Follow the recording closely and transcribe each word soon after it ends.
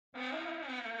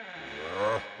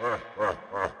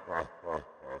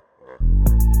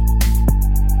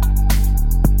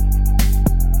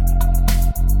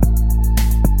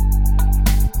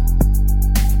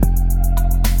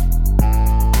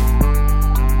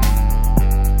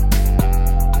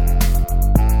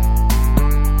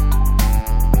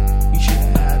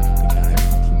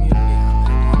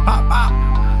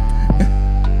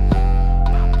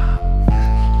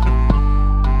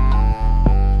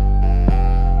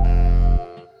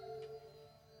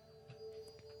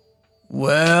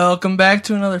Welcome back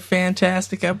to another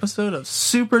fantastic episode of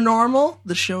Super Normal,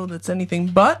 the show that's anything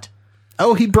but.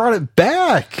 Oh, he brought it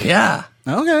back. Yeah.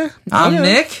 Okay. I'm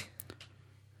Nick.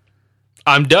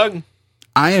 I'm Doug.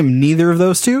 I am neither of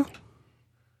those two.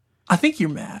 I think you're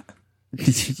Matt.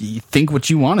 You think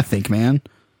what you want to think, man.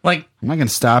 Like, I'm not going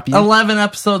to stop you. 11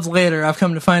 episodes later, I've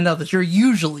come to find out that you're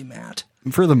usually Matt.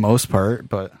 For the most part,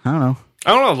 but I don't know.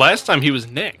 I don't know. Last time he was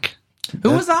Nick.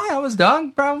 Who was I? I was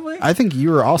Doug, probably. I think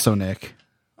you were also Nick.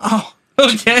 Oh,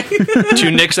 okay.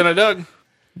 2 Nicks and a Doug.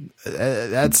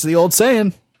 That's the old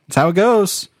saying. That's how it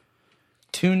goes.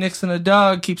 2 Nicks and a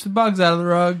Doug keeps the bugs out of the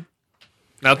rug.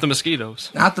 Not the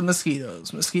mosquitoes. Not the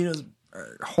mosquitoes. Mosquitoes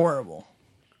are horrible.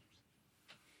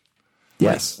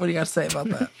 Yes. What do you got to say about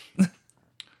that?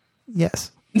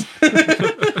 Yes.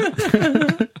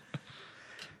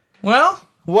 Well,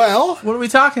 Well, what are we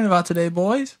talking about today,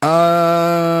 boys? We're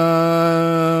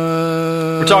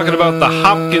talking about the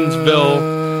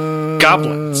Hopkinsville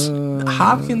Goblins.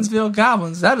 Hopkinsville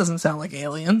Goblins. That doesn't sound like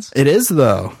aliens. it is,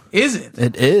 though. Is it?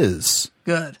 It is.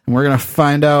 Good. And we're going to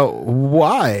find out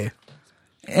why.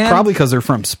 And Probably because they're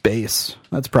from space.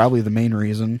 That's probably the main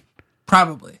reason.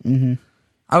 Probably. Mm-hmm.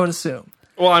 I would assume.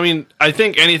 Well, I mean, I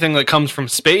think anything that comes from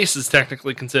space is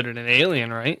technically considered an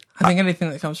alien, right? I think anything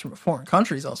that comes from a foreign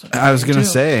country is also. I was going to too.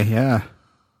 say, yeah.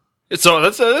 So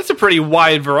that's a pretty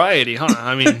wide variety, huh?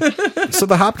 I mean, So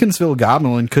the Hopkinsville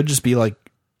Goblin could just be like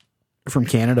from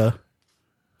Canada.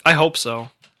 I hope so.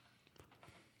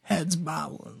 Heads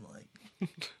bobbling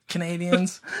like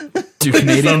Canadians, Do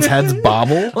Canadians' heads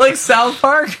bobble? like South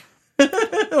Park.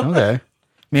 Okay.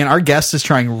 Man, our guest is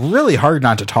trying really hard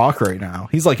not to talk right now.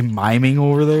 He's like miming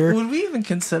over there. Would we even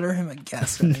consider him a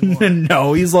guest anymore?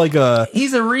 No, he's like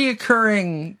He's a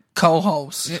reoccurring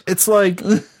co-host. it's like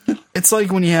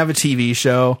when you have a TV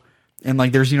show and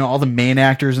like there's, all the main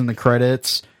actors in the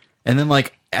credits, and then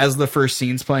like as the first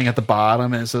scene's playing at the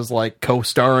bottom it says like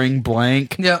co-starring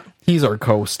blank. Yep. He's our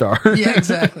co-star. Yeah,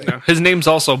 exactly. His name's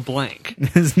also Blank.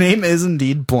 His name is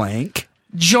indeed blank.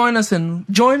 Join us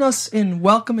in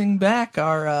welcoming back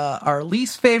our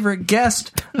least favorite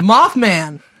guest,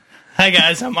 Mothman. Hi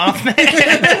guys, I'm Mothman.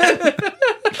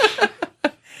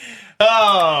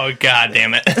 Oh, god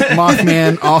damn it.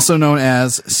 Mothman, also known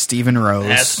as Stephen Rose.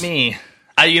 That's me.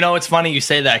 It's funny you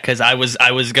say that because I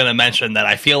was gonna mention that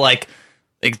I feel like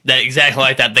exactly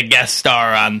like that, the guest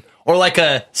star on, or like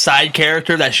a side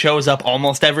character that shows up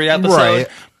almost every episode. Right.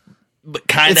 But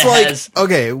kind It's of like, has.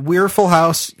 okay, we're Full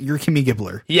House, you're Kimmy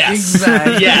Gibbler. Yes.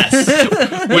 Exactly. Yes.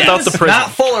 Without the prison.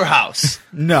 Not Fuller House.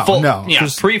 No, no. Yeah,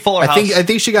 Just- pre-Fuller House. I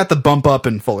think she got the bump up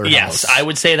in Fuller Yes, House. I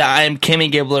would say that I am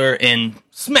Kimmy Gibbler in.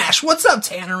 Smash. What's up,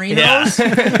 Tannerinos?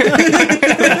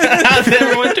 Yeah. How's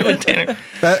everyone doing, Tanner?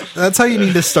 That's how you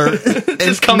need to start.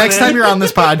 And coming next in. time you're on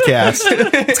this podcast,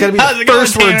 it's got to be How's the it going,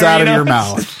 first words out of your Tannerinos?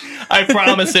 mouth. I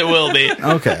promise it will be.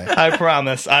 Okay. I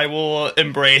promise. I will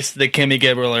embrace the Kimmy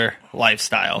Gibbler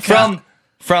lifestyle from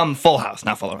Full House,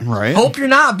 not Fuller. Right. Hope you're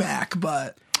not back,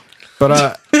 but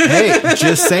But, hey,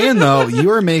 just saying though,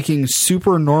 you are making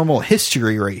super normal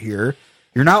history right here.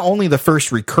 You're not only the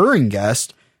first recurring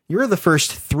guest, you're the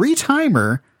first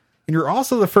 3-timer, and you're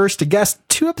also the first to guest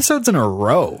 2 episodes in a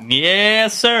row.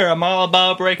 Yes, sir. I'm all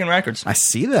about breaking records. I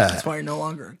see that. that's why you're no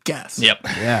longer a guest. Yep.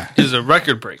 Yeah. He's a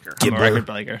record breaker. I'm a record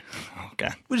breaker. Okay.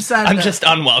 We decided I'm to- just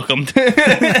unwelcomed.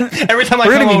 Every time I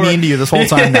We're come going to over, be mean to you this whole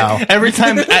time now. every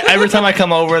time I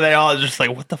come over, they all just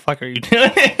like, "What the fuck are you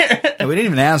doing here?" And we didn't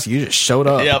even ask you, just showed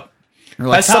up. Yep. You're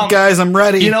like, That's what's how- up, guys? I'm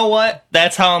ready. You know what?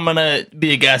 That's how I'm gonna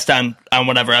be a guest on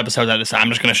whatever episode I decide. I'm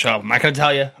just gonna show up. I'm not gonna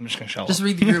tell you. I'm just gonna show Just up.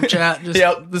 read the group chat. Just,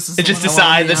 Yep. This is And just the one I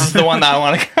wanna decide be this on. is the one that I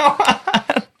want to go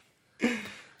on.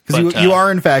 Because But, you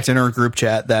are, in fact, in our group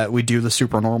chat that we do the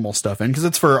super normal stuff in, because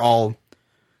it's for all...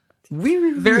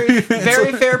 very very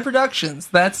fair productions.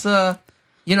 That's the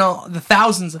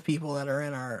thousands of people that are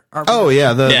in our Oh,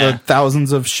 yeah, the Yeah.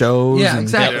 thousands of shows. Yeah, and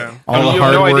exactly. Yeah. All I mean, the you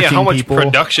have no idea hardworking how much people.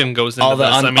 production goes into All the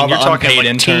this. un- I mean, all you're the talking unpaid like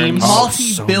interns. teams.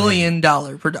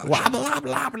 multi-billion-dollar production. Blah, blah,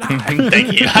 blah.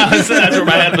 Thank you. That's where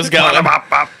my head was going.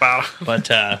 But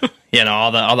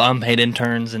all the unpaid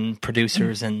interns and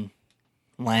producers and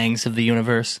Langs of the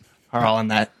universe are all in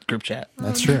that group chat.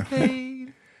 That's true.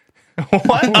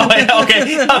 What? Oh, wait,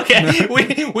 okay.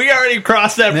 We already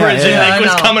crossed that Yeah, bridge, yeah, and I Nick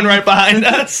was know. coming right behind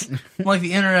us. I'm like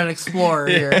the Internet Explorer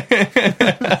here. Nick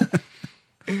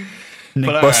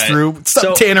But all bust right. through. What's up,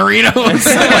 So- Tannerinos?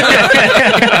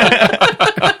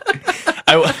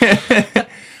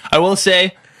 I will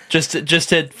say, just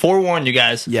to forewarn you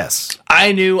guys, Yes.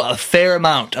 I knew a fair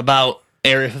amount about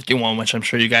Area 51, which I'm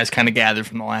sure you guys kind of gathered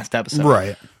from the last episode.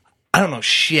 Right. I don't know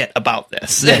shit about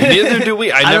this. Neither do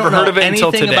we. I never don't heard know of it until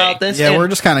anything today. about this. Yeah, and we're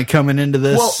just kind of coming into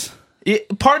this. Well,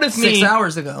 Part of me 6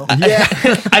 hours ago. Yeah.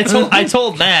 I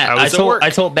told Matt. I was at work. I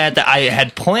told Matt that I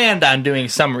had planned on doing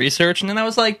some research, and then I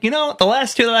was like, the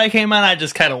last two that I came on, I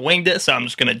just kind of winged it. So I'm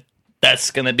just gonna.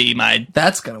 That's gonna be my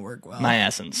That's gonna work well.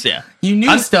 essence. Yeah. You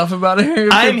knew stuff about it.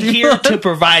 I'm here to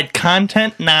provide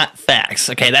content, not facts.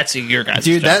 Okay, that's your guys'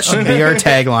 Dude, that should be our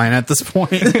tagline at this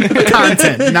point.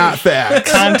 Content, not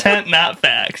facts. content, not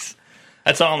facts.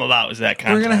 That's all I'm about. Is that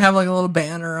content? We're gonna have like a little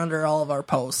banner under all of our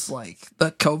posts, like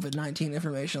the COVID-19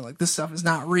 information. Like this stuff is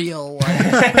not real. Like,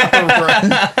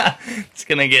 It's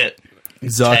gonna get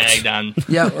Zucked. tagged on.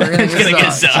 yeah, we're gonna It's gonna get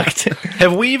zucked. zucked.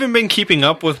 Have we even been keeping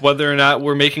up with whether or not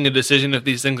we're making a decision if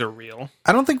these things are real?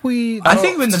 I don't think we. I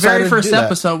think in the decided very to first do that.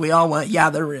 episode, we all went, "Yeah,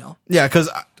 they're real." Yeah, because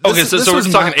Okay, so we're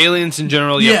just talking aliens in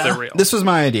general. Yeah. Yep, they're real. This was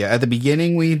my idea. At the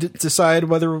beginning, we decide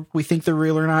whether we think they're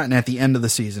real or not, and at the end of the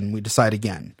season, we decide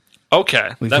again. Okay,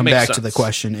 We that come makes back sense. to the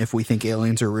question if we think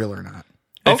aliens are real or not.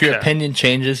 If your Okay. opinion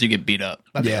changes, you get beat up.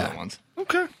 By the Yeah. other ones.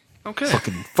 Okay, okay.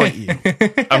 Fucking fight you.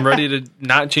 I'm ready to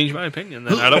not change my opinion.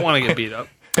 Then I don't want to get beat up.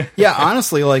 Yeah,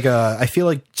 honestly, like I feel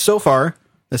like so far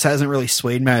this hasn't really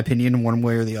swayed my opinion one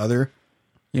way or the other.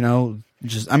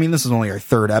 This is only our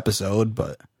third episode,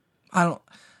 but I don't.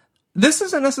 This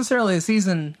isn't necessarily a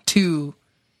season to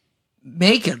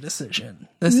make a decision.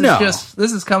 This is No.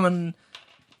 this is coming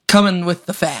with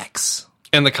the facts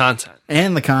And the content.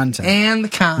 and the content, and the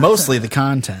content. mostly the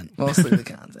content. Mostly the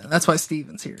content. That's why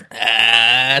Steven's here.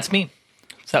 That's me.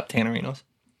 What's up, Tannerinos?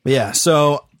 But yeah,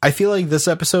 so I feel like this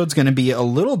episode's going to be a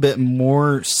little bit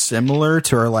more similar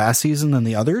to our last season than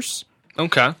the others.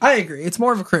 Okay. I agree. It's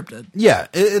more of a cryptid. Yeah,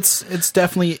 it's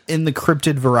definitely in the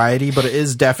cryptid variety, but it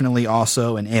is definitely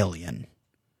also an alien.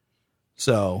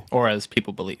 So Or as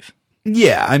people believe.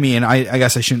 yeah, I mean, I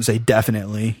guess I shouldn't say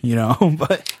definitely,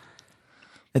 but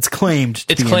it's claimed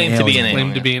to It's be claimed an to be an alien.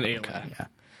 Claimed to be an alien. Okay. Yeah.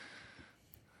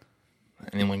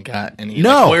 Anyone got any?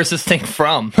 No. Where's this thing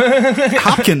from?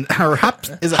 Hopkins or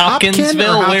is it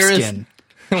Hopkinsville? Hopkin or Where is- Hopskin?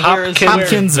 Where is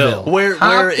Hopkinsville.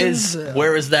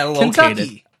 where is that located?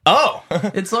 Kentucky. Oh,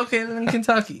 It's located in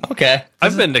Kentucky. okay.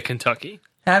 I've been to Kentucky.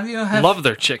 Have you? Love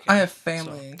their chicken. I have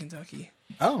family in Kentucky.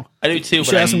 Oh, I do too, you but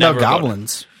should I ask them never about go.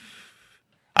 goblins.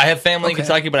 I have family Okay. in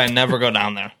Kentucky, but I never go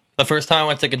down there. The first time I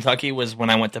went to Kentucky was when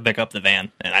I went to pick up the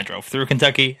van, and I drove through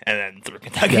Kentucky and then through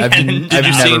Kentucky. Yeah, I've and been- then Did I've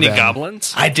you never see any been.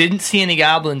 goblins? I didn't see any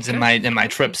goblins in my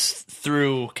trips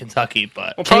through Kentucky,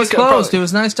 but Case closed. It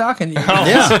was nice talking to you.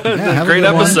 Yeah, have a Great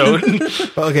good one.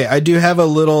 episode. Okay, I do have a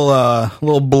little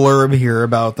blurb here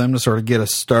about them to sort of get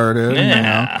us started.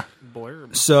 yeah.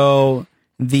 Blurb. So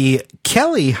the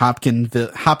Kelly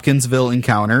Hopkinsville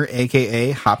encounter,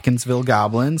 aka Hopkinsville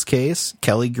Goblins case,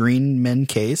 Kelly Green Men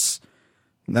case.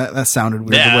 That sounded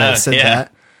weird the way I said Yeah.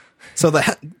 that. So the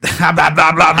blah, blah,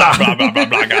 blah, blah. Blah blah blah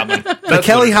blah goblin. The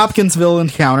Kelly Hopkinsville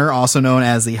encounter, also known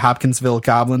as the Hopkinsville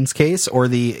Goblins case or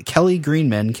the Kelly Green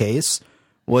Men case,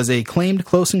 was a claimed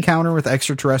close encounter with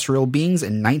extraterrestrial beings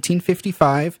in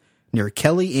 1955 near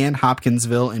Kelly and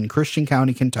Hopkinsville in Christian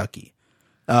County, Kentucky.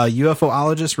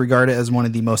 UFOologists regard it as one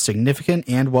of the most significant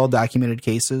and well-documented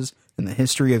cases in the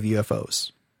history of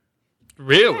UFOs.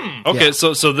 Really? Okay, Yeah.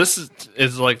 so this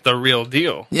is like the real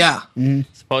deal. Yeah.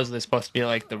 Supposedly it's supposed to be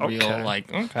like the real, Okay.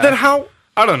 like, okay. Then how?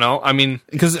 I don't know. I mean,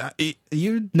 Because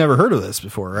you never heard of this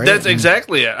before, right? that's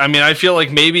exactly it. I mean, I feel like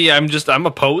maybe I'm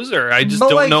a poser. I just But,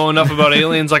 don't like- know enough about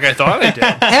aliens like I thought I did.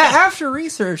 After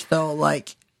research, though,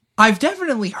 like I've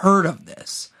definitely heard of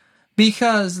this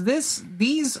because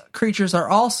these creatures are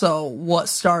also what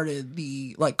started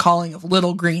the like calling of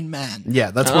little green men.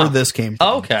 Yeah, that's where this came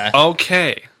from. Okay.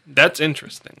 Okay, that's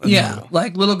interesting. That's Yeah, cool.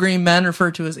 like little green men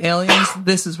referred to as aliens.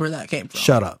 This is where that came from.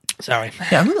 Shut up. Sorry.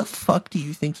 Yeah, who the fuck do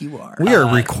you think you are? We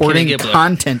are recording Kitty Gibbler.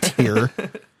 content here. None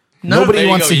of Nobody There you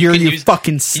wants go. to You hear can you use-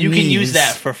 fucking sneeze. You can use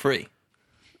that for free.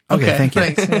 Okay, thank you.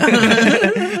 Thanks.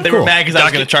 They were mad because I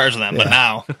was going to charge them, but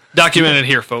now Documented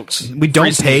here, folks. We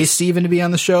don't Free pay sneeze. Steven to be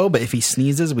on the show, but if he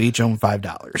sneezes, we each owe him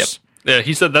 $5. Yeah,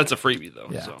 he said that's a freebie though.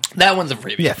 Yeah. So. that one's a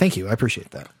freebie. Yeah, thank you. I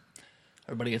appreciate that.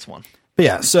 Everybody gets one. But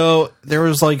yeah, so there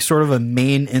was like sort of a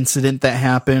main incident that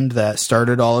happened that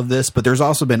started all of this, but there's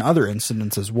also been other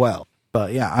incidents as well.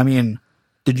 But yeah, I mean,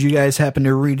 did you guys happen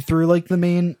to read through like the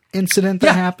main incident that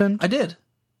Yeah. happened? I did.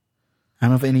 I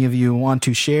don't know if any of you want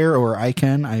to share or I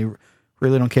can. I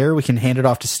really don't care. We can hand it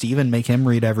off to Steven, make him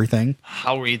read everything.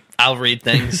 I'll read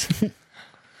things.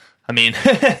 I mean,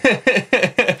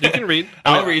 You can read.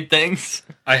 I'll read things.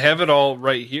 I have it all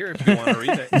right here if you want to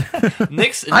read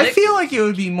it. I feel like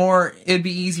it'd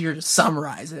be easier to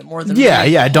summarize it more than Yeah,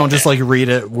 read. yeah. Don't just like read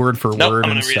it word for Nope, word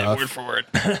I'm and going to read it stuff. word for word.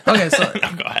 Okay, so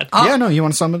Go ahead. Yeah, no, you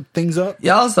want to sum things up?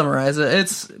 yeah, I'll summarize it.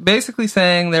 It's basically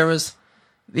saying there was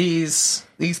these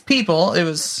people. It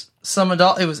was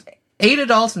it was 8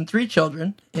 adults and 3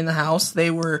 children in the house.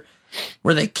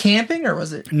 Were they camping or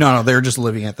was it? No, they were just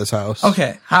living at this house.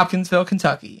 Okay, Hopkinsville,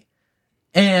 Kentucky.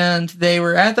 And they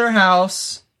were at their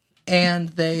house and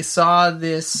they saw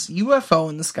this UFO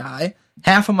in the sky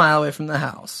half a mile away from the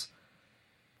house.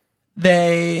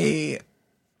 They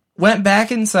went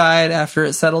back inside after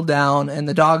it settled down and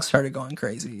the dogs started going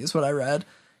crazy, is what I read.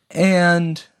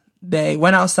 And they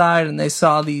went outside and they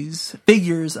saw these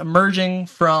figures emerging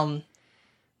from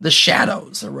the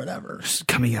shadows or whatever.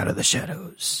 Coming out of the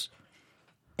shadows.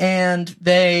 And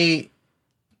they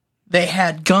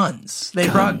had guns. They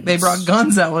brought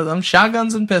guns out with them.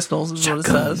 Shotguns and pistols is what it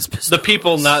says. The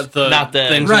people, not the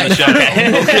things right. in the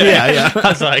show. Yeah. I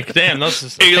was like, damn, those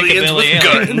is Aliens with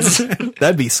guns.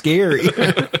 That'd be scary.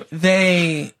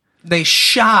 They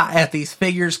shot at these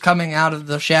figures coming out of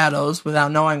the shadows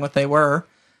without knowing what they were.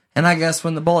 And I guess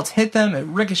when the bullets hit them, it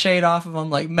ricocheted off of them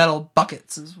like metal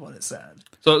buckets is what it said.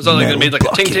 So like it made like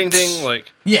a ting ting buckets. ting,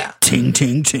 like Yeah. Ting,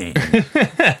 ting, ting.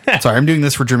 Sorry, I'm doing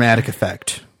this for dramatic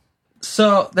effect.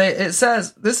 So it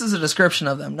says, this is a description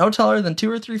of them. No taller than 2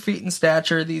 or 3 feet in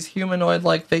stature, these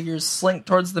humanoid-like figures slink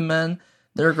towards the men,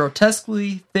 their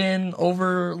grotesquely thin,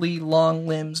 overly long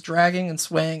limbs dragging and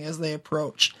swaying as they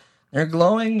approached. Their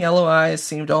glowing yellow eyes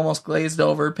seemed almost glazed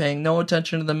over, paying no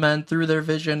attention to the men through their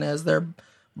vision as their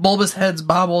bulbous heads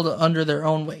bobbled under their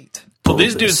own weight. well,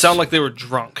 these dudes sound like they were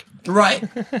drunk. Right.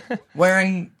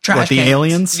 Wearing trash What, the cans.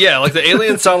 aliens? Yeah, like the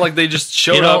aliens sound like they just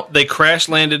showed You know- up, they crash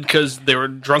landed because they were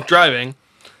drunk driving.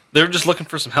 They were just looking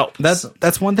for some help.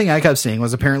 That's one thing I kept seeing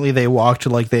was apparently they walked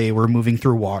like they were moving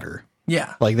through water.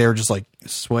 Yeah. Like they were just like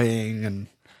swaying and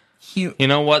Hu- You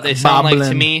know what they sound like to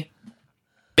Bobbling. me?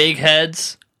 Big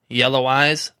heads, yellow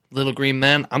eyes, little green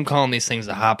men. I'm calling these things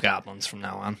the hobgoblins from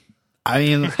now on. I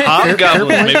mean Hobgoblin,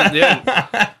 maybe,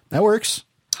 yeah. that works.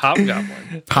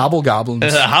 Hobgoblin. Hobble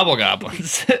goblins.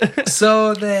 Hobgoblins.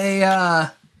 So they,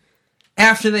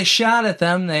 after they shot at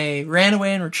them, they ran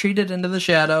away and retreated into the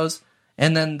shadows.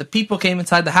 And then the people came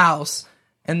inside the house.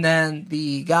 And then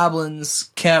the goblins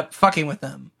kept fucking with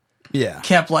them. Yeah.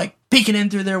 Kept like peeking in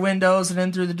through their windows and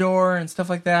in through the door and stuff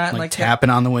like that. Like and, tapping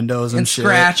on the windows and and shit.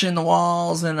 scratching the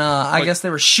walls. And I guess they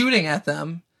were shooting at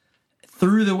them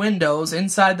through the windows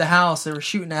inside the house. They were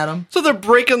shooting at them. So they're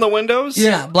breaking the windows?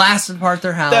 Yeah, blasted apart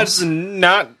their house. That's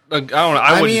not, I don't know,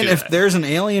 I wouldn't mean, do if that. there's an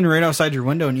alien right outside your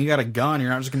window and you got a gun, you're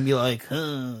not just gonna be like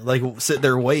sit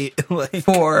there wait. like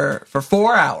for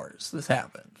 4 hours. This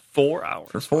happened. 4 hours.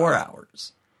 For 4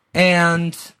 hours.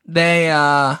 And they,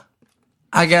 I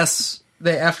guess,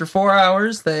 after 4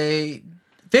 hours,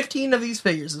 15 of these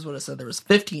figures is what it said. There was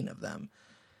 15 of them.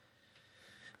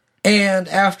 And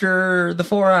after the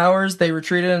 4 hours, they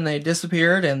retreated and they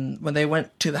disappeared. And when they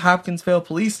went to the Hopkinsville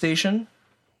police station,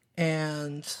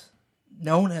 and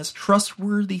known as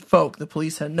trustworthy folk, the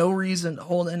police had no reason to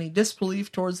hold any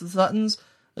disbelief towards the Suttons,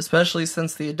 especially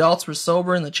since the adults were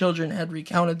sober and the children had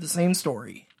recounted the same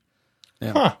story.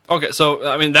 Okay, so,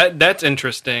 I mean, that's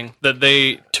interesting that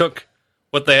they took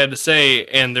what they had to say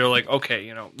and they're like,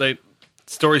 okay, they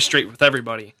story straight with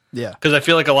everybody. yeah. Because I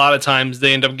feel like a lot of times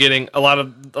they end up getting a lot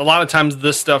of times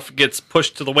this stuff gets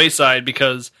pushed to the wayside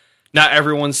because not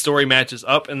everyone's story matches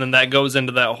up, and then that goes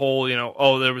into that whole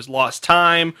oh, there was lost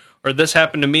time, or this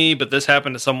happened to me, but this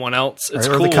happened to someone else. It's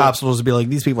Or cool. the cops will just be like,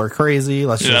 these people are crazy.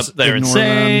 Let's Yep, just they're ignore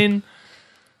them. insane.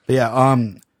 But yeah.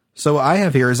 So what I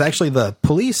have here is actually the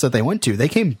police that they went to. They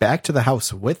came back to the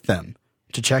house with them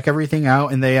to check everything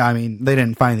out, and they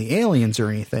didn't find the aliens or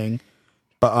anything,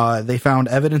 but they found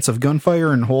evidence of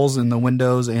gunfire and holes in the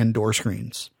windows and door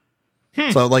screens.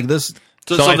 So like this,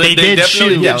 So like, they did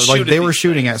definitely shoot. yeah, did like shoot they at were these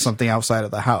shooting things. at something outside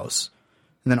of the house.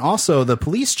 And then also the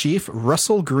police chief,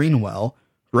 Russell Greenwell,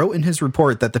 wrote in his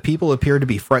report that the people appeared to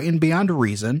be frightened beyond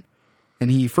reason.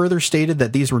 And he further stated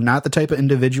that these were not the type of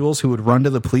individuals who would run to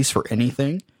the police for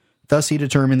anything. Thus, he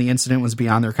determined the incident was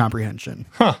beyond their comprehension.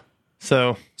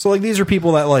 So So, like, these are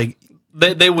people that, like,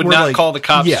 They would We're not like- call the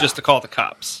cops yeah. just to call the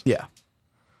cops. yeah.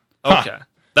 Okay.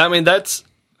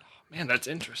 That's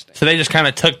interesting. they just kind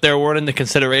of took their word into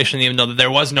consideration, even though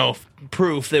there was no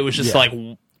proof. It was just Yeah.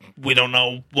 like, we don't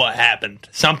know what happened.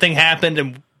 Something happened,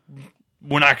 and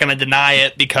we're not going to deny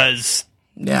it because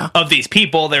Yeah. of these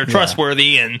people. They're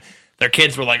trustworthy, and their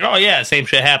kids were like, oh, yeah, same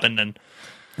shit happened. And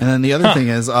And then the other thing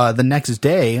is, the next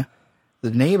day,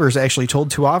 the neighbors actually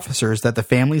told 2 officers that the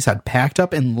families had packed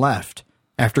up and left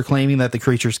after claiming that the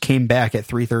creatures came back at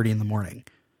 3:30 in the morning.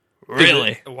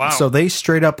 really, Wow. So they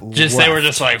straight up they were left.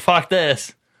 just like, fuck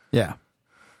this. Yeah.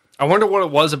 I wonder what it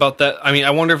was about that. I mean, I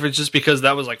wonder if it's just because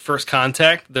that was like first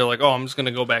contact. They're like, oh, I'm just going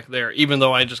to go back there, even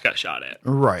though I just got shot at.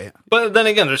 Right. But then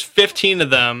again, there's 15 of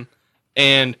them,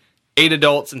 and 8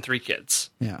 adults and 3 kids.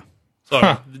 Yeah.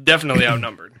 So definitely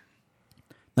outnumbered.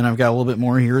 Then I've got a little bit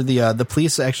more here. The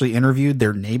police actually interviewed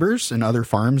their neighbors and other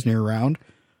farms near around,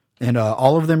 and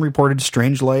all of them reported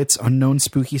strange lights, unknown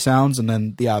spooky sounds, and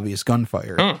then the obvious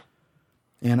gunfire.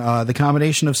 And the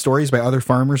combination of stories by other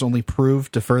farmers only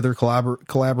proved to further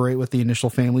collaborate with the initial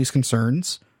family's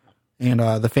concerns. And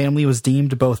the family was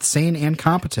deemed both sane and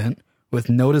competent, with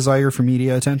no desire for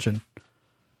media attention.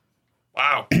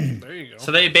 Wow. There you go.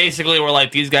 So they basically were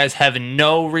like, these guys have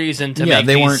no reason to make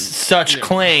they these weren't- such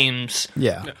claims.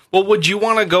 Yeah. Well, would you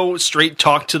want to go straight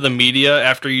talk to the media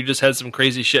after you just had some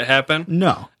crazy shit happen?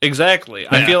 No. Exactly.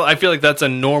 I feel like that's a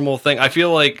normal thing. I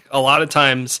feel like a lot of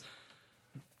times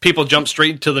people jump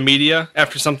straight to the media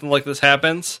after something like this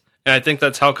happens, and I think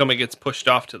that's how come it gets pushed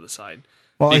off to the side.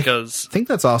 Well, Because I think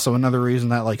that's also another reason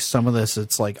that like some of this,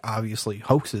 it's like obviously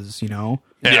hoaxes, you know?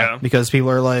 yeah. Because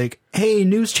people are like, hey,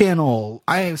 news channel,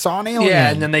 I saw an alien. Yeah,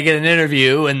 and then they get an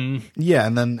interview, and Yeah,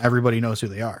 and then everybody knows who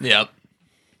they are. yep,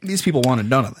 These people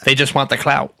wanted none of that. they just want the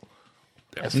clout.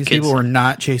 These people were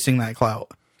not chasing that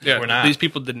clout. Yeah, We're not. these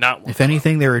people did not want If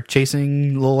anything, they were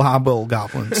chasing little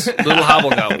hobgoblins. little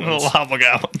hobgoblins. Little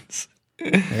hobgoblins.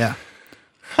 Yeah.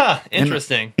 Huh,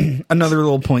 interesting. Another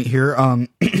little point here.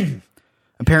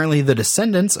 Apparently, the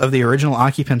descendants of the original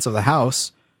occupants of the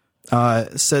house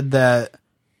said that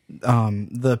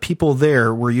the people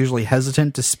there were usually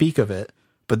hesitant to speak of it,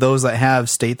 but those that have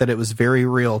state that it was very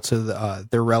real to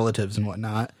their relatives and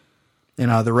whatnot.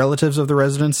 And the relatives of the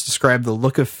residents described the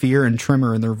look of fear and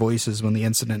tremor in their voices when the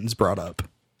incident is brought up.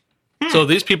 So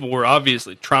these people were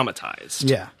obviously traumatized.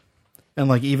 Yeah. And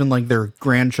like even like their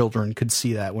grandchildren could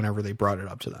see that whenever they brought it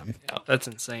up to them. That's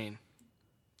insane.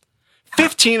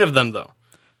 15 of them, though.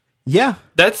 Yeah.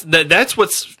 That's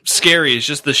what's scary, is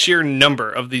just the sheer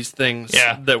number of these things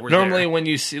Yeah, that were normally there. when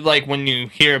you see, like, when you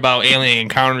hear about alien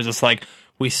encounters, it's like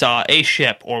we saw a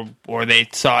ship, or they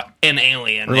saw an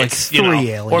alien, Or, like, It's,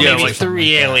 three aliens or Yeah, maybe like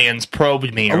three aliens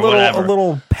probed me, or A whatever.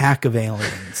 little pack of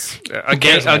aliens. a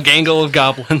gangle of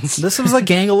goblins. This was a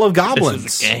gangle of This goblins.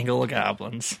 is a gangle of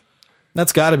goblins.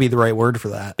 That's got to be the right word for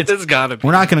that. It's gotta be.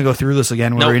 We're not going to go through this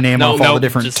again where Nope, we name nope, off all the nope,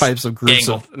 different just types of groups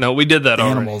gangle. of No, we did that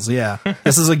already. animals. Yeah.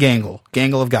 This is a gangle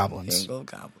of goblins. Gangle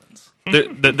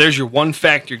goblins. There's your one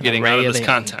fact you're getting out of this Array of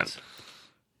content.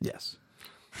 Yes.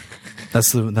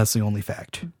 That's the only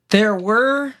fact. There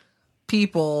were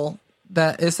people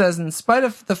that it says, in spite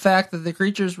of the fact that the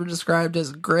creatures were described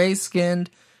as gray skinned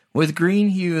with green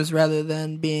hues rather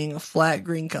than being a flat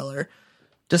green color.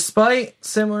 Despite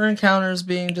similar encounters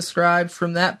being described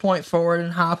from that point forward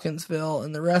in Hopkinsville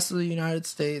and the rest of the United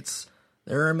States,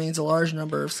 there remains a large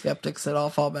number of skeptics that all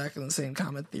fall back in the same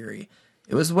common theory.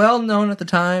 It was well known at the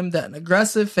time that an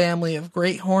aggressive family of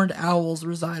great horned owls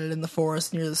resided in the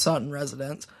forest near the Sutton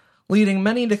residence, leading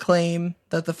many to claim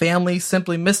that the family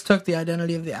simply mistook the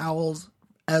identity of the owls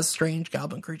as strange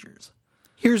goblin creatures.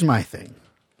 Here's my thing.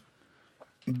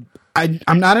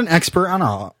 I'm not an expert on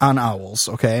owls,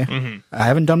 okay? Mm-hmm. I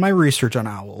haven't done my research on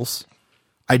owls.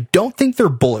 I don't think they're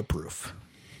bulletproof.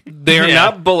 They are Yeah.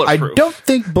 not I bulletproof. don't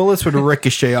think bullets would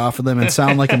ricochet off of them and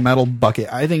sound like a metal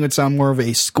bucket. I think it would sound more of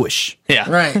a squish. Yeah,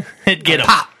 Right. It'd get 'em.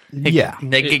 Pop. Yeah.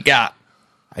 They get got.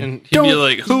 And he'd be don't-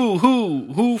 like,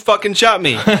 who fucking shot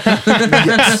me?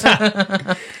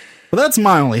 But that's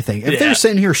my only thing. If Yeah. they're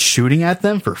sitting here shooting at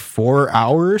them for 4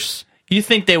 hours, You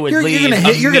think they would You're leave? gonna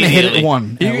hit it immediately.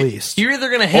 one, at You're- least. You're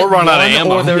either gonna hit Or run out of one,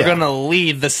 ammo. or they're Yeah. gonna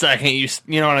leave the second you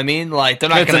know what I mean? Like they're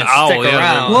not It's gonna an owl, stick yeah,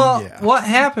 around. Well, Yeah. what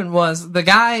happened was the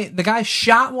guy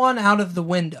shot one out of the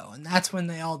window, and that's when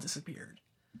they all disappeared.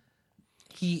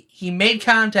 He made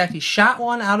contact. He shot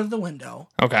one out of the window,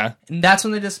 Okay, and that's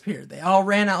when they disappeared. They all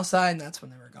ran outside, and that's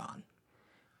when they were gone.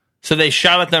 so they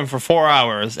shot at them for 4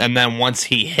 hours, and then once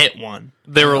he hit one,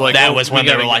 They were like, that oh, was we when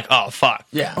they gotta were like, "Oh fuck!"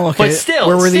 Yeah, okay. But still,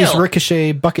 where were these still.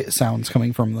 ricochet bucket sounds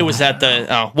coming from? It was at the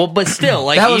but still,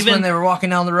 like that was even when they were walking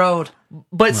down the road.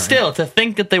 but still, to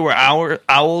think that they were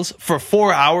owls for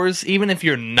 4 hours, even if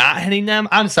you're not hitting them,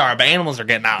 I'm sorry, but animals are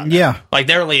getting out. Yeah. like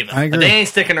they're leaving. I agree. They ain't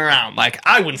sticking around. Like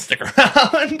I wouldn't stick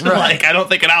around. Like I don't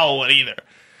think an owl would either.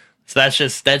 So that's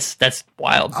just that's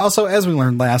wild. Also, as we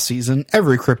learned last season,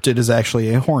 every cryptid is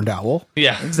actually a horned owl.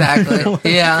 Yeah, Exactly.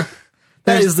 Yeah.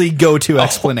 That is the go-to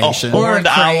explanation. Or a horned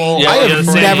crane. owl. Yeah, I have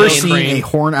the same never thing. seen Crane. a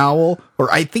horned owl,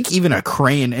 or I think even a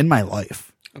crane in my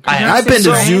life. I And have I've been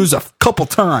to crane? zoos a couple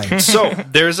times. So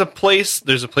there's a place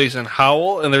in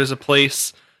Howell, and there's a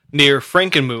place near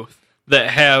Frankenmuth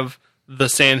that have the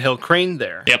sandhill crane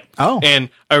there. Yep. Oh. And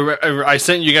I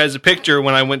sent you guys a picture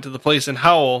when I went to the place in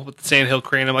Howell with the sandhill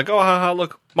crane. I'm like, oh, haha,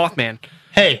 look, Mothman.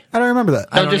 Hey, I don't remember that.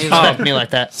 don't don't disrespect me like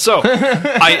that. So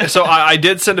I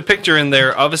did send a picture in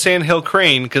there of a sandhill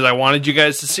crane because I wanted you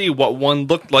guys to see what one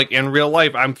looked like in real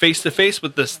life. I'm face to face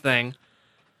with this thing.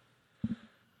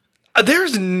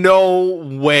 There's no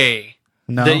way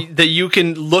No. that you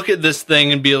can look at this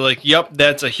thing and be like, "Yep,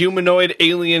 that's a humanoid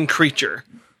alien creature."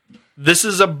 This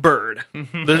is a bird.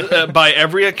 By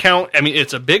every account, I mean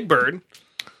it's a big bird.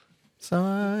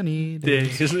 Sunny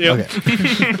days. Yep.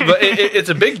 Okay. But it's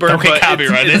a big bird. Don't get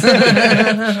copyrighted.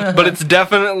 But it's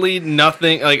definitely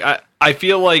nothing. Like I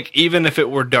feel like even if it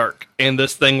were dark and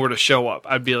this thing were to show up,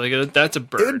 I'd be like, "That's a It would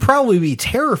bird." probably be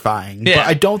terrifying, Yeah. but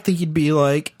I don't think you'd be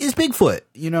like, "Is Bigfoot?"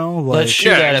 You know, like Let's shoot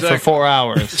Yeah, at it exactly. for 4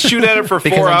 hours. Shoot at it for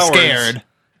because 4 I'm hours. scared.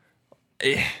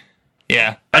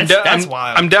 Yeah, I'm, that's I'm,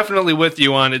 wild. I'm definitely with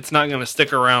you on it's not going to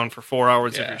stick around for 4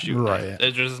 hours Yeah. if you're shooting. right.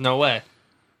 There's just no way.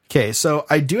 Okay, so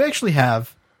I do actually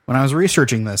have, when I was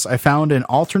researching this, I found an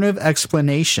alternative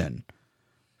explanation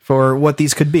for what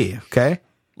these could be. Okay,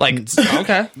 Like,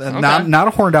 okay. not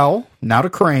a horned owl, not a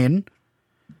crane,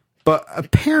 but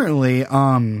apparently,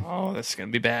 Oh, this is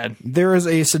gonna be bad. there is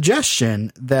a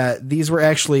suggestion that these were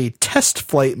actually test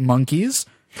flight monkeys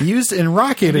used in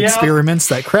rocket experiments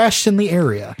that crashed in the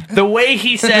area. The way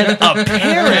he said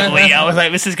apparently, I was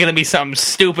like, this is gonna be something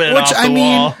stupid and Which, off the I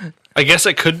mean- wall. I guess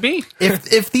it could be.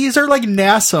 If these are like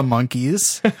NASA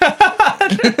monkeys,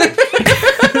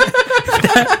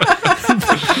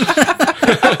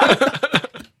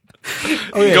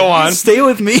 okay, Go on. stay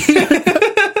with me.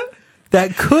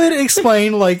 That could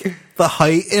explain like the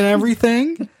height and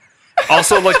everything,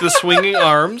 Also, like the swinging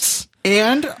arms.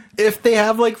 and if they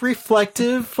have like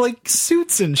reflective like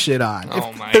suits and shit on. Oh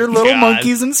If my they're little God.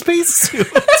 monkeys in space suits.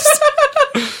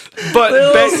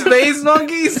 But back, Space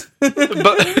monkeys.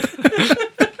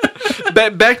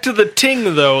 back to the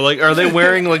ting though. Like, are they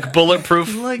wearing like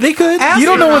bulletproof? Like They could. You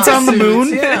don't know what's on the astronaut moon.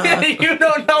 suits, Yeah. You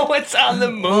don't know what's on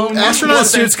the moon. Astronaut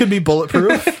suits could be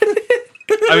bulletproof.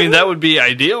 I mean, that would be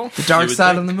ideal. The dark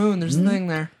side of the moon. There's a thing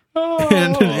there.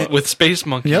 with space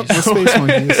monkeys. Yep, with space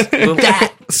monkeys.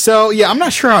 That. So yeah, I'm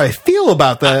not sure how I feel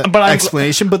about that But I'm-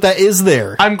 explanation, but that is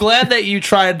there. I'm glad that you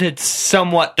tried to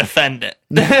somewhat defend it.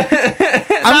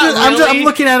 I'm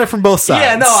looking at it from both sides.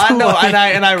 Yeah, no, I know, Like,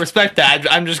 and I respect that.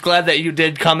 I'm just glad that you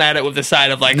did come at it with the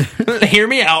side of like, hear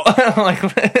me out.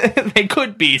 Like they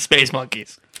could be space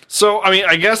monkeys. So, I mean,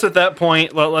 I guess at that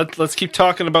point, let's keep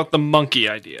talking about the monkey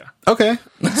idea. Okay.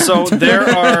 So there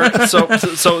are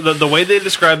so the way they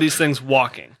describe these things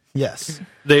walking, Yes.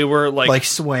 they were like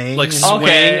Swaying. like swaying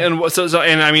Okay. and so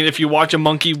and I mean, if you watch a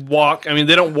monkey walk, I mean,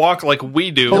 they don't walk like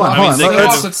we do. Hold on, I hold mean, on. they They kind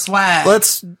walk of- with swag.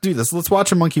 Let's do this. Let's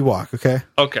watch a monkey walk, okay?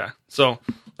 okay. So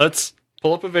let's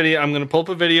pull up a video. I'm going to pull up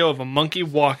a video of a monkey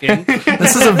walking.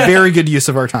 This is a very good use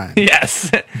of our time.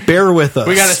 Yes, Bear with us.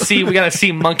 we gotta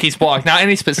see monkeys walk. Now,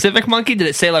 any specific monkey? Did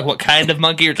it say like what kind of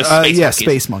monkey or just space yeah, monkeys?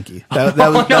 space monkey. That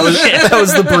no shit. that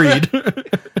was the breed.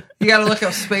 You gotta look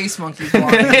up space monkeys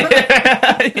walking.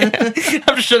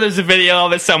 I'm sure there's a video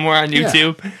of it somewhere on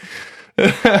YouTube.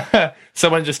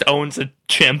 Someone just owns a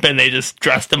chimp and they just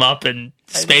dressed him up in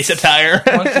space attire.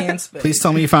 Monkey in space. Please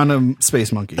tell me you found a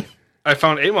space monkey. I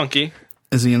found a monkey.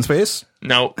 Is he in space?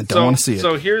 Nope. I don't want to see it.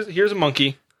 So here's a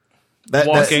monkey. that,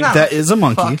 walking. that is a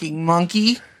monkey. Fucking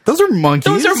monkey. Those are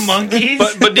monkeys. Those are monkeys.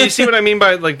 But do you see what I mean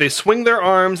by like they swing their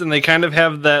arms and they kind of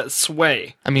have that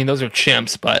sway? I mean, those are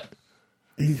chimps, but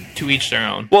to each their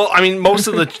own. Well, I mean, most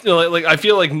of the like I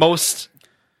feel like most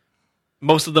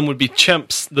of them would be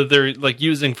chimps that they're like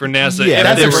using for NASA. Yeah, if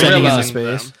that's they a were sending into using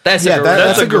them. space. That's Yeah, a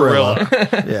That's a a gorilla.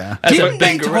 Yeah. That's a Didn't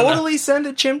they big gorilla. totally send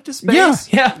a chimp to space? Yeah.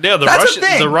 Yeah. Yeah, That's a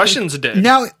thing. The Russians did.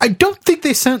 Now, I don't think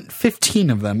they sent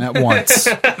 15 of them at once.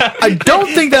 I don't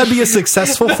think that'd be a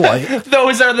successful flight.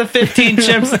 Those are the 15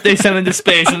 chimps that they sent into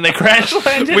space and they crash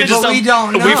landed. We in just But we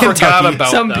don't know. We forgot Kentucky. about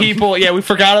some them. people, yeah, we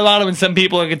forgot about them, and some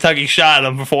people in Kentucky shot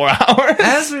them for 4 hours.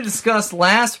 As we discussed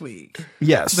last week,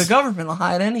 Yes. the government will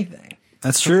hide anything.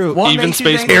 That's true. What Even makes you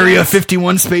space think Area that?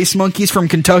 51 space monkeys from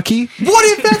Kentucky. What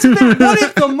if that's what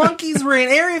if the monkeys were in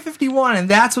Area 51 and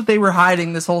that's what they were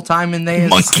hiding this whole time and they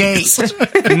Monkeys. escaped?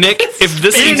 Nick, if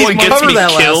this We is didn't what even gets cover me that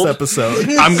last killed, episode.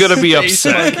 I'm gonna be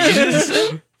upset.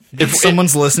 If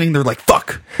someone's listening, they're like,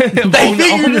 fuck. They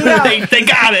figured it out. They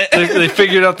got it. They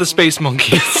figured out the space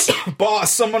monkeys.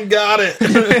 Boss, someone got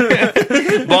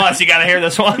it. Boss, you gotta hear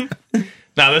this one.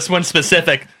 Now, this one's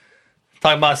specific.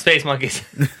 Talking about space monkeys.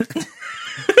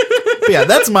 Yeah,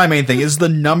 that's my main thing, is the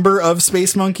number of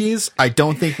space monkeys I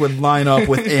don't think would line up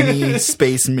with any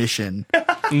space mission.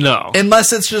 No.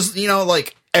 Unless it's just,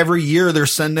 like every year they're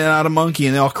sending out a monkey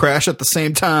and they all crash at the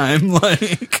same time.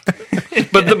 Like,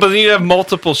 but then you have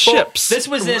multiple ships. This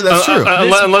was in. That's true.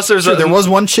 Unless there's There was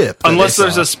one ship. that unless they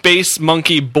there's saw. a space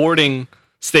monkey boarding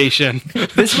station.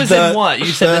 This was in what? You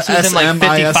said this was in like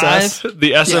SMISS? 55?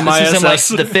 The This was in like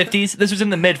SMISS. the 50s? This was in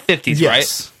the mid 50s, Yes.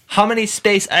 right? How many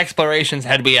space explorations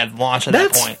had we at launch at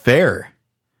That's that point? fair.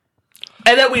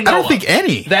 And that we know I don't of. think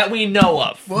any. That we know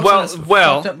of.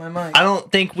 Fucked up my mind. I don't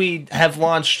think we have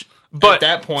launched But at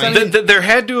that point. there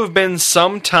had to have been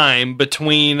some time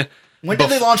between. When did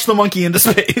they launch the monkey into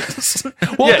space?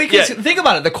 well, yeah, because yeah. think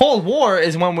about it. The Cold War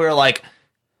is when we were like,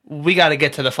 we got to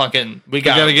get to the fucking. We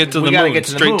got gotta get to the moon,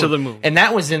 straight to the moon. And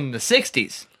that was in the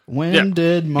 60s. When Yeah.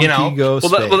 did monkey go Well,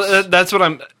 space? that's what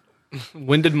I'm.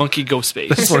 When did monkey go space?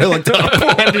 That's what I looked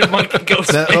up. When did monkey go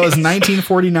That space? was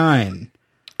 1949.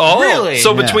 Oh, Really?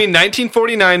 So Yeah. between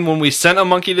 1949 when we sent a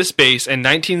monkey to space and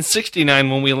 1969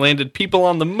 when we landed people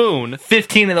on the moon,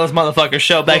 15 of those motherfuckers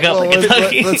show back up in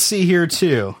Kentucky. Let's see here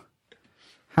too.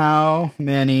 How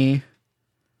many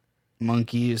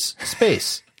monkeys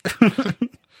space?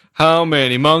 how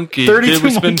many monkeys 32 did we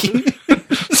spend? monkeys.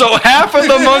 So half of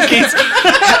the monkeys,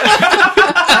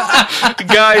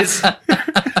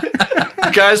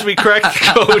 guys, we cracked the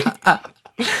code.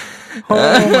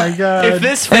 Oh my god. If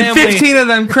this And family, 15 of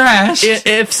them crashed. How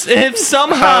if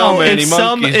somehow, many if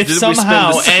monkeys did we spend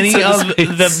somehow to any send of to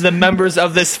space? the members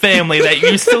of this family that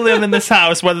used to live in this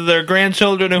house, whether they're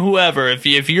grandchildren or whoever,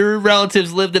 if your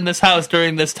relatives lived in this house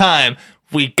during this time,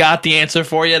 we got the answer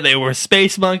for you. They were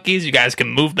space monkeys. You guys can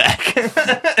move back.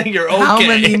 You're okay. How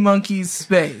many monkeys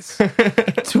space?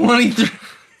 23.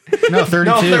 No, 32.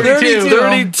 No, 32.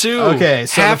 32. Okay,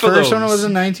 so half the of first those. one was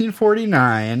in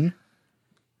 1949.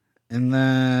 And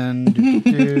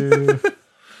then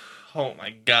Oh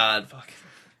my god. Fuck.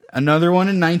 another one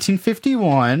in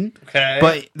 1951. Okay.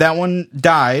 But that one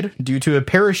died due to a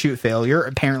parachute failure.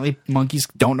 Apparently, monkeys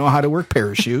don't know how to work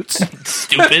parachutes.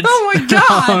 Stupid. Oh my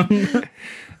god!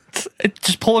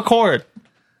 Just pull a cord.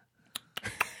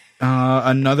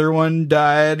 Another one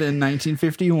died in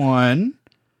 1951.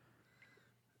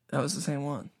 That was the same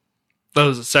one. That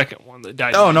was the second one that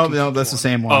died. Oh, in no, 1951. that's the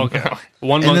same one. Oh, okay.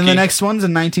 One And monkey. then the next one's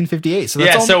in 1958. So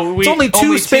that's Yeah, only, so it's only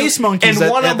two space monkeys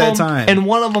and one at of that them, time. and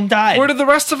one of them died. Where did the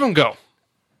rest of them go?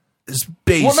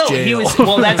 Space Well, no, jail. he was.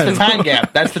 Well, that's the time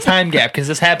gap. That's the time gap because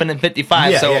this happened in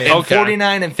 55. Yeah, so yeah, yeah. in Okay.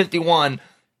 49 and 51,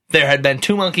 there had been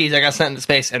two monkeys that got sent into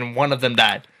space, and one of them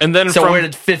died. And then So from where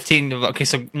did 15? Okay,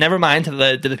 so never mind to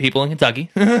the people in Kentucky.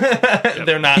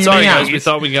 They're not. sorry Yeah. guys, we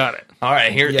thought we got it. All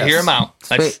right, hear Yes. them out.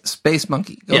 Space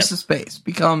monkey goes Yes. to space,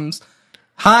 becomes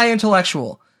high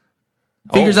intellectual,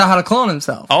 figures out how to clone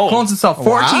himself, Oh. clones himself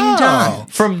 14 Wow.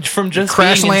 times From just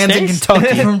Crash being lands in space?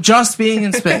 Kentucky. from just being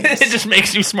in space. It just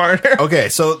makes you smarter. Okay,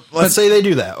 so let's say they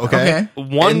do that, okay? Okay.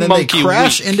 One And then monkey they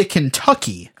crash week. into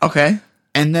Kentucky, Okay.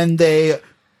 and then they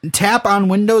tap on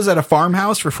windows at a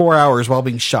farmhouse for 4 hours while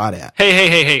being shot at.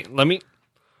 Hey, let me.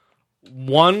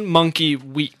 One monkey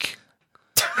week.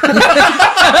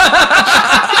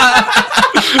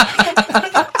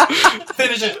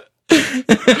 Finish it.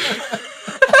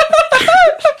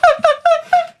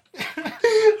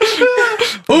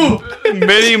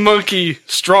 Many monkey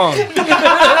strong.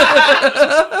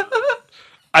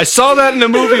 I saw that in a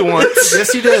movie once,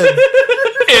 Yes, you did.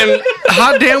 and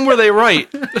hot damn were they right.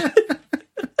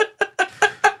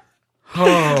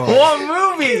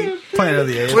 What movie? Planet of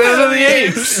the Apes. Planet of the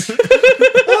Apes.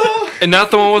 And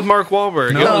not the one with Mark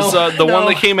Wahlberg. It was the one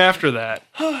that came after that.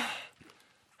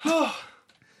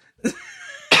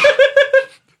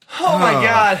 Oh my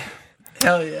god.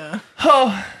 Hell yeah.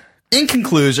 Oh, In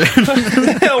conclusion,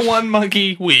 one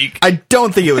monkey week. I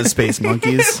don't think it was space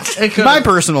monkeys. It could- My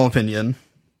personal opinion.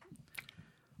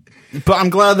 But I'm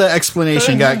glad the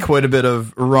explanation got quite a bit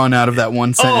of run out of that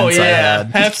one sentence I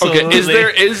had. absolutely. Okay,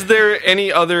 is there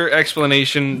any other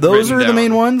explanation? Those written were the down?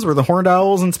 main ones, were the horned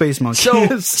owls and space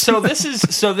monkeys. So this is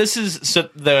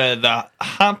the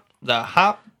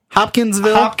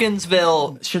Hopkinsville.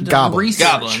 Hopkinsville Should Goblins. research.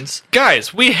 goblins.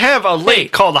 Guys, we have a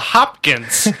lake called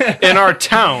Hopkins in our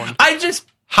town. I just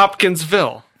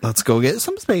Hopkinsville. Let's go get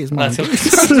some space monkeys.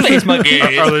 space monkeys.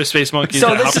 Are there space monkeys?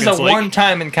 So at this is Hopkins a Lake?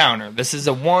 one-time encounter. This is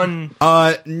a one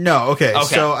No, okay. Okay.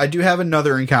 So I do have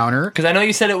another encounter. because I know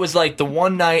you said it was like the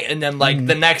one night and then like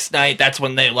the next night that's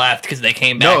when they left because they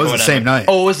came back. No, it or was the whatever. same night.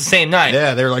 Oh, it was the same night.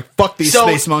 Yeah, they were like, fuck these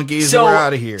space monkeys, so- we're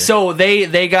out of here. So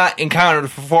they got encountered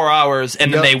for 4 hours,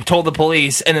 and then Yep. they told the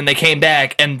police, and then they came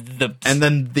back, and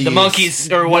then the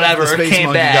monkeys or whatever the space came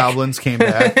monkey back. goblins came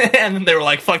back. and then they were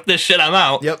like, "Fuck this shit, I'm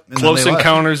out." Yep. and then Close they left.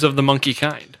 Encounters of the Monkey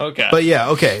Kind. Okay. But yeah,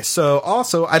 okay. So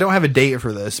also, I don't have a date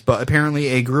for this, but apparently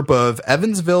a group of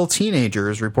Evansville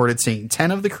teenagers reported seeing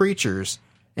 10 of the creatures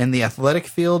in the athletic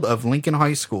field of Lincoln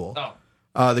High School. Oh.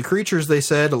 The creatures, they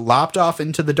said, lopped off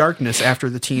into the darkness after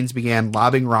the teens began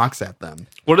lobbing rocks at them.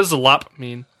 What does a lop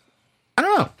mean? I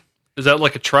don't know. Is that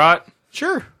like a trot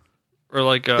Sure. or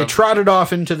like They trotted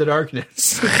off into the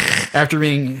darkness after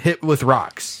being hit with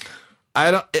rocks.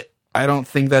 I don't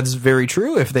think that's very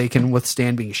true if they can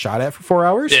withstand being shot at for 4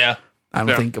 hours. Yeah. I don't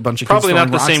Yeah. think a bunch of Probably kids not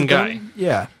throwing the rocks same at guy. them.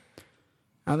 Yeah.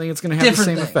 I don't think it's going to have Different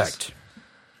the same things. effect.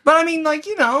 But I mean, like,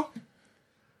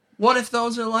 what if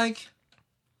those are like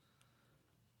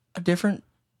a different?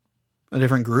 A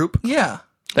different group. Yeah.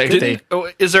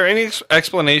 Is there any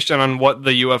explanation on what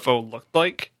the UFO looked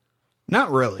like? Not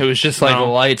It really. was just like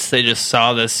No. lights. They just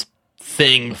saw this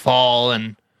thing fall,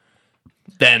 and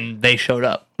then they showed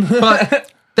up.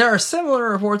 But there are similar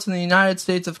reports in the United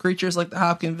States of creatures like the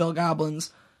Hopkinsville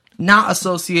goblins not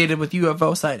associated with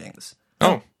UFO sightings.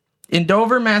 Oh. In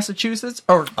Dover, Massachusetts,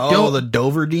 The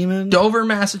Dover demon? Dover,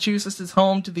 Massachusetts is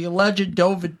home to the alleged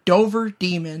Dover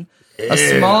demon, a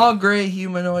small gray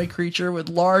humanoid creature with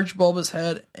large bulbous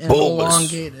head and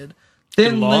elongated,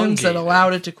 thin limbs that Elongated.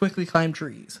 allowed it to quickly climb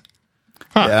trees.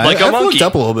 Yeah, Like a I've monkey. looked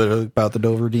up a little bit about the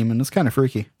Dover demon. It's kind of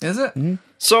freaky. Is it?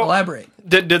 So Elaborate.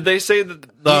 did they say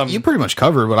that? You pretty much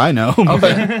covered what I know.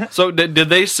 Okay. So did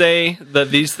they say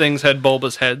that these things had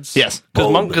bulbous heads? Yes.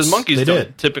 because Bulbous. monkeys They don't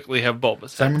did. typically have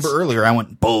bulbous heads. I remember earlier I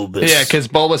went bulbous. Yeah, because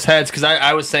bulbous heads. Because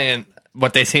I was saying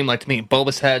what they seem like to me: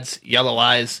 bulbous heads, yellow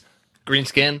eyes, green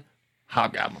skin,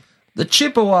 hobgoblin. The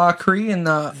Chippewa Cree and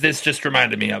the This just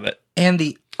reminded me of it.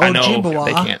 Ojibwa. I know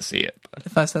they can't see it, but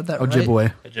If I said that right.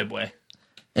 Ojibwe. Ojibwe.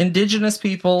 Indigenous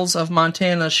peoples of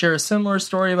Montana share a similar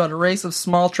story about a race of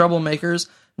small troublemakers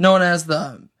known as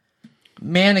the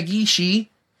Manigishi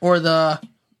or the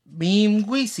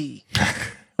Meemgwisi.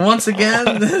 Once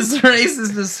again, this race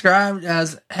is described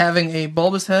as having a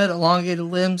bulbous head, elongated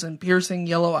limbs, and piercing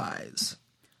yellow eyes.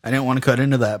 I didn't want to cut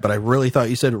into that, but I really thought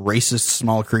you said racist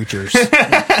small creatures. And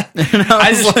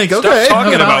I was like, okay.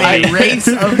 talking about a me. race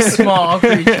of small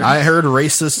creatures. I heard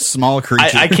racist small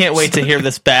creatures. I can't wait to hear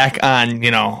this back on,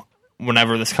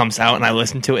 whenever this comes out and I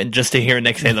listen to it, and just to hear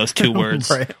Nick say those two words.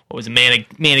 Right. What was it,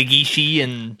 Manigishi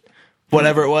and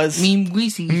whatever it was?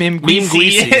 Meemgwisi.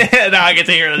 Mimgwisi. Now I get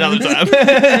to hear it another time.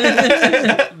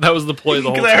 That was the ploy the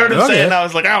whole Because I heard time. him say it Okay. and I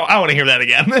was like, I want to hear that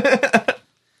again.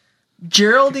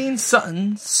 Geraldine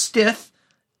Sutton Stith,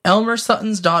 Elmer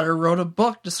Sutton's daughter, wrote a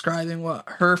book describing what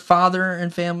her father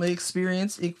and family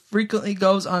experienced. It frequently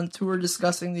goes on tour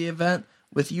discussing the event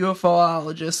with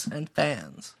UFOologists and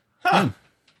fans.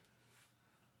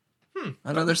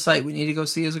 Another site we need to go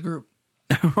see as a group.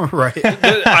 right.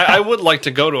 I would like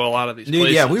to go to a lot of these Dude,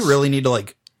 places. yeah, we really need to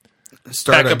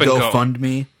start Pack a up and go.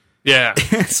 GoFundMe Yeah.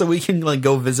 so we can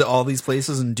go visit all these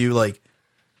places and do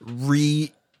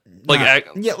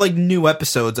new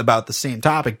episodes about the same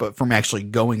topic, but from actually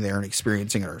going there and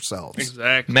experiencing it ourselves.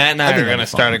 Exactly. Matt and I think are going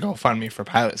to that'd be start a GoFundMe for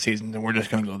pilot season, and we're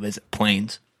just going to go visit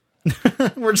planes.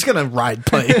 We're just gonna ride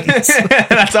planes.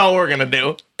 That's all we're going to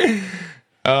do.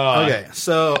 Okay,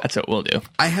 so That's what we'll do.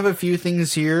 I have a few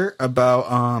things here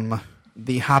about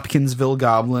the Hopkinsville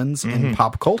goblins in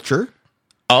pop culture.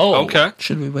 Oh. Okay.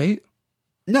 Should we wait?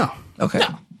 No, Okay.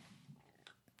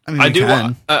 I mean I we do.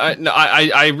 can.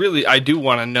 I do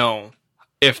want to know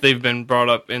if they've been brought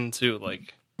up into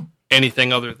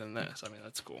anything other than this. I mean,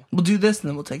 that's cool. We'll do this and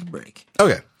then we'll take a break.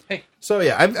 Okay. Hey. So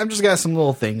yeah, I've just got some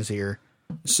little things here.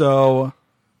 So,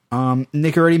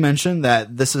 Nick already mentioned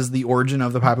that this is the origin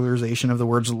of the popularization of the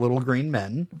words "little green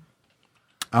men."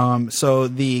 So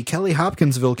the Kelly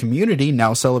Hopkinsville community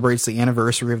now celebrates the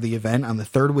anniversary of the event on the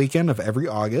third weekend of every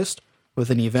August with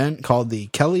an event called the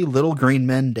Kelly Little Green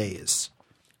Men Days.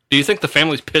 Do you think the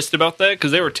family's pissed about that?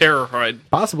 Because they were terrified.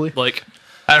 Possibly.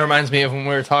 That reminds me of when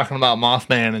we were talking about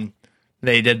Mothman and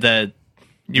they did the.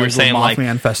 You were Like the saying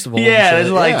Mothman Festival. and Yeah, shit. it's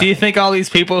like, Yeah. do you think all these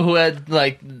people who had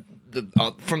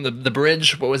from the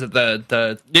bridge? What was it? The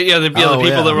The Oh, people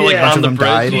yeah. that were Yeah. Bunch on of the them bridge.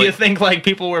 died. do you think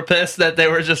people were pissed that they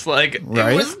were just like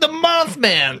Right? it was the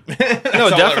Mothman? No,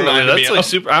 definitely. That's like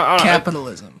super. I don't know.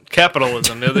 Capitalism.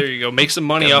 Capitalism. Yeah, there you go. Make some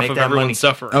money Gotta off make of that everyone's money.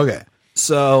 suffering. Okay,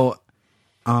 so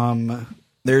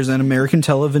there's an American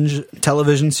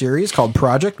television series called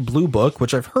Project Blue Book,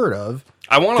 which I've heard of.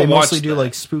 I want They to watch. mostly do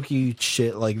that. spooky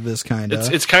shit like this kind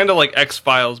of. It's kind of like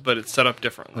X-Files, but it's set up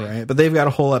differently. Right, but they've got a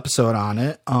whole episode on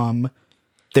it.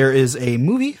 There is a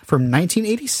movie from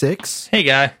 1986. Hey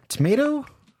guy, Tomato,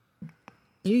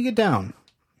 you get down.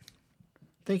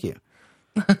 Thank you.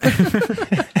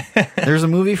 There's a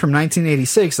movie from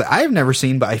 1986 that I've never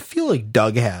seen, but I feel like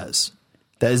Doug has.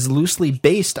 That is loosely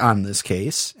based on this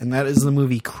case, and that is the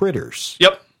movie Critters.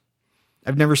 Yep.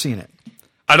 I've never seen it.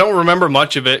 I don't remember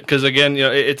much of it because again,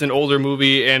 it's an older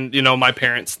movie, and my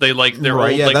parents they like their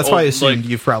Right, old. yeah, like, that's old, why I assumed like,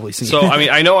 you've probably seen So it. I mean,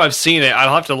 I know I've seen it.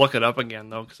 I'll have to look it up again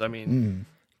though, because I mean,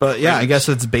 But yeah, I guess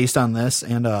it's based on this.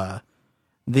 And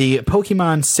the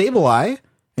Pokemon Sableye,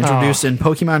 introduced in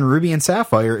Pokemon Ruby and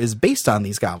Sapphire, is based on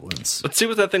these goblins. let's see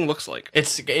what that thing looks like.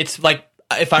 It's like,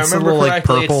 if I It's a remember little, like,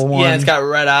 correctly, purple one. it's got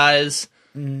red eyes.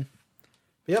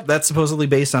 Yep, that's supposedly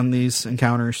based on these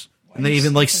encounters. And they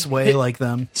even like sway like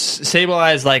them.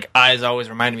 Sableye's like eyes always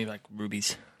reminded me of like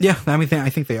rubies. Yeah, I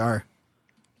think they are.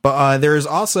 But there is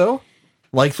also,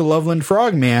 like the Loveland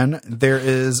Frogman, there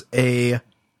is a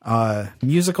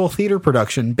musical theater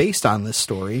production based on this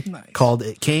story called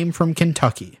 "It Came from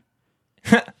Kentucky."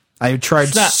 I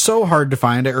tried not- so hard to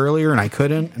find it earlier and I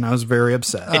couldn't, and I was very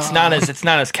upset. It's not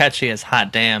as catchy as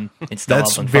Hot Damn. It's the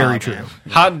That's Loveland very Frogman.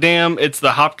 true. Hot damn! It's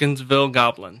the Hopkinsville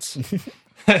Goblins.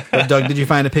 But Doug, did you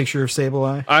find a picture of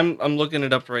Sableye? I'm looking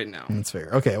it up right now. That's fair.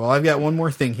 Okay, well, I've got one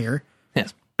more thing here.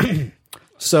 Yes.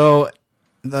 So,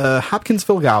 the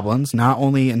Hopkinsville Goblins not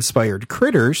only inspired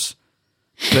Critters,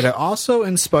 but it also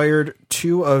inspired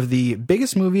two of the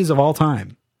biggest movies of all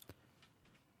time.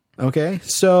 Okay,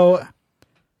 so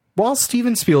while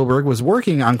Steven Spielberg was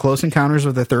working on Close Encounters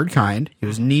of the Third Kind, he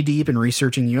was knee-deep in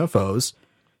researching UFOs,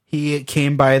 he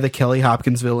came by the Kelly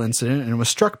Hopkinsville incident and was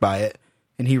struck by it,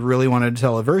 and he really wanted to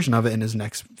tell a version of it in his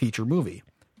next feature movie.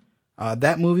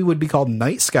 That movie would be called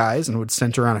Night Skies and would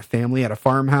center on a family at a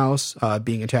farmhouse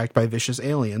being attacked by vicious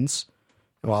aliens,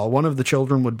 while one of the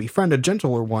children would befriend a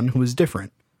gentler one who was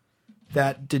different.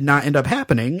 That did not end up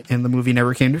happening, and the movie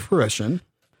never came to fruition.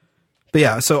 But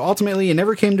yeah, so ultimately it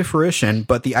never came to fruition,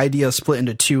 but the idea split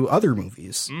into two other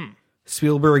movies.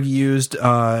 Spielberg used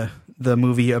the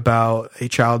movie about a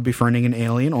child befriending an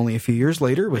alien only a few years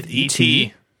later with E.T.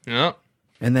 E.T. Yep.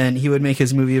 And then he would make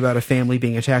his movie about a family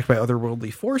being attacked by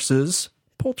otherworldly forces,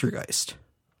 Poltergeist.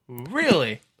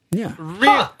 Really? Yeah.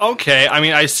 Okay, I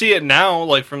mean, I see it now,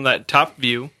 like from that top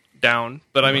view down,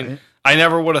 but I mean, Right. I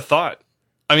never would have thought.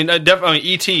 I mean,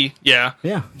 E.T., yeah.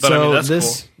 Yeah. But so I mean,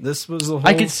 that's this was the whole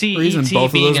I could see reason E.T. both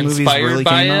of being those movies inspired really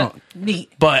by came it. out.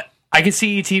 Neat. But I could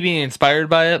see E.T. being inspired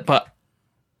by it, but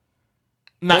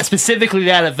not specifically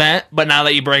that event. But now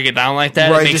that you break it down like that,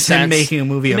 it Right, makes just sense. him making a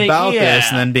movie about this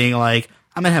and then being like,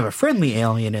 I'm going to have a friendly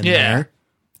alien in there.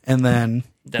 And then,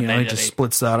 Then it they- just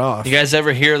splits that off. You guys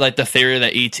ever hear like the theory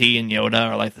that E.T. and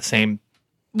Yoda are like the same?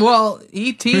 Well,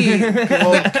 E.T.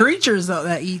 well, creatures though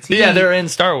that E.T. Yeah, they're in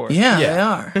Star Wars. yeah, they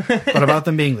are. But about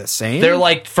them being the same? They're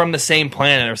like from the same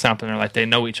planet or something. They're like they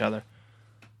know each other.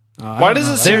 Why does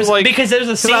it seem like... Because there's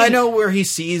a scene. I know where he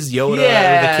sees Yoda, or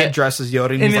Yeah. the kid dresses Yoda,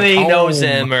 and and he's then like, he knows "Home."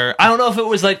 him, or I don't know if it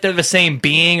was like they're the same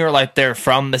being or like they're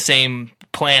from the same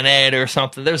planet or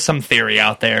something. There's some theory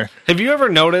out there. Have you ever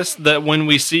noticed that when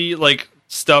we see, like,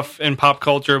 stuff in pop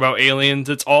culture about aliens,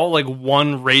 it's all, like,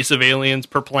 one race of aliens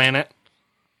per planet?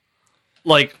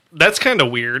 Like, that's kind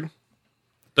of weird.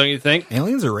 Don't you think?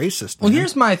 Aliens are racist. Well, man.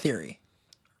 here's my theory: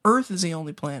 Earth is the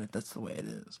only planet that's the way it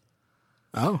is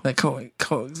Oh. that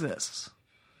coexists.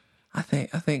 I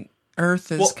think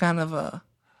Earth is kind of a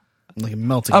Like a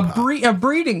melting pot.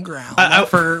 breeding ground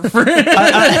for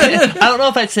I don't know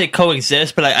if I'd say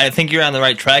coexist, but I think you're on the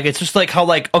right track. It's just like how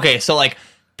okay, so like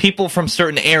people from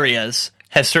certain areas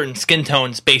have certain skin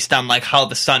tones based on like how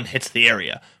the sun hits the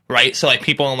area, right? So like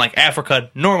people in like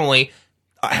Africa normally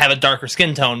have a darker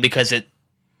skin tone because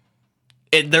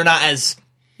they're not as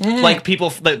like people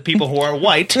who are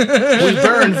white. We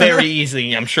burn very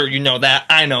easily. I'm sure you know that.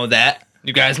 I know that.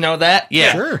 You guys know that?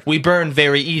 Yeah. Sure. We burn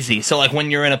very easy. So like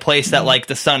when you're in a place that like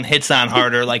the sun hits on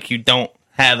harder, like you don't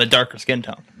have a darker skin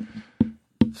tone.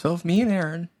 So if me and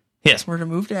Aaron Yes. were to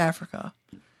move to Africa,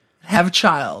 have a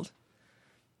child,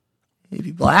 he'd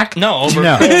be black. No, over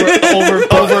No.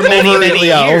 over many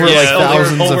yeah, years.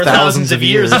 over, like, over thousands of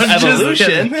years. of I'm just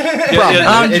evolution. Probably.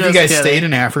 I'm If you just guys kidding. stayed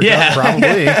in Africa, Yeah.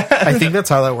 probably. I think that's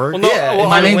how that works. Well, no, Yeah, well,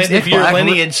 my I mean, name's if Nick your Black.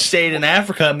 lineage stayed in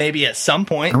Africa, maybe at some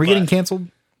point. Are we but getting canceled?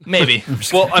 maybe?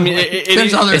 well, I mean, it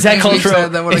There's other Is that things we've cultural?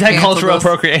 said that would've Is that canceled cultural us.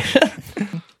 appropriation?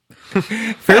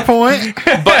 Fair point.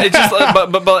 but it's just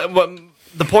but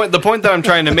the point that I'm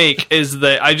trying to make is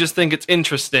that I just think it's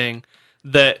interesting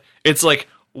that it's like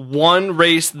one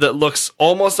race that looks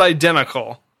almost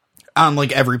identical On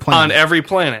like every planet. on every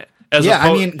planet. As Yeah, I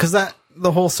opposed- mean, because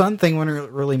the whole sun thing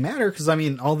wouldn't really matter. Because I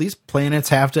mean, all these planets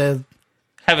have to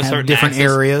Have a have certain different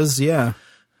axis. areas. Yeah,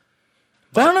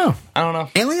 but I don't know. I don't know.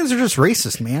 Aliens are just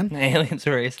racist, man. Aliens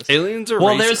are racist. aliens are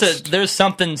Well, racist. there's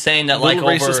something saying that like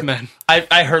Little over. racist men.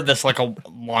 I heard this like a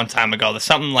long time ago. There's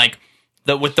something like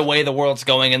that with the way the world's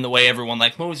going and the way everyone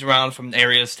like moves around from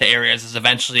areas to areas is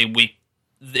eventually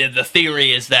the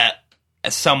theory is that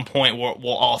at some point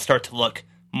we'll all start to look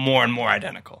more and more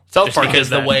identical. South Just Park because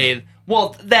did the that. way,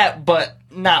 well, that, but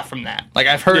not from that. Like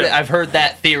I've heard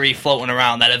that theory floating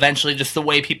around that eventually just the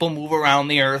way people move around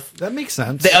the Earth, That makes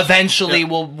sense. they eventually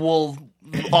will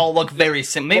all look very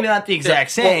similar. Maybe not the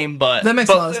exact same, but That makes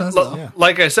a lot of sense, though.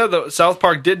 Like I said, though, South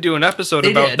Park did do an episode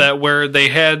They about did. that where they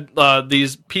had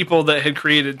these people that had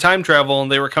created time travel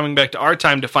and they were coming back to our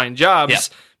time to find jobs Yep.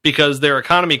 because their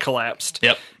economy collapsed.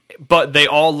 Yep. But they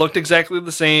all looked exactly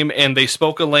the same and they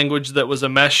spoke a language that was a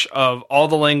mesh of all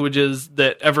the languages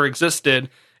that ever existed.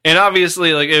 And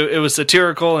obviously, like it was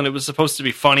satirical and it was supposed to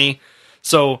be funny.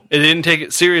 So it didn't take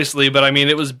it seriously, but I mean,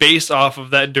 it was based off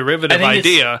of that derivative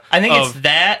idea. I think of, it's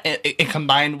that it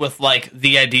combined with like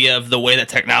the idea of the way that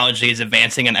technology is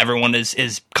advancing and everyone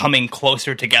is coming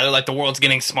closer together. Like the world's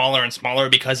getting smaller and smaller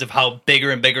because of how bigger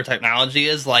and bigger technology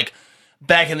is. Like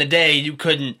back in the day, you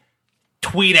couldn't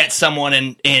tweet at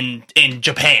someone in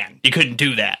Japan. You couldn't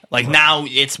do that. Like now,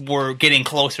 we're getting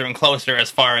closer and closer as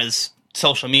far as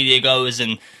social media goes,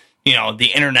 and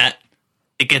the internet.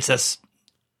 It gets us.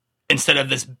 Instead of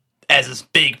this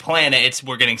big planet,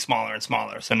 we're getting smaller and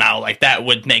smaller. So now, like that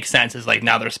would make sense. Is like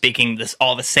now they're speaking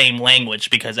all the same language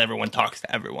because everyone talks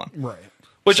to everyone. right.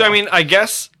 Which, I mean, I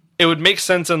guess it would make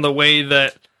sense in the way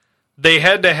that they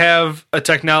had to have a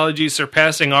technology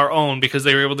surpassing our own because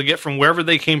they were able to get from wherever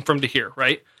they came from to here,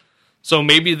 right? So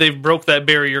maybe they broke that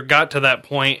barrier, got to that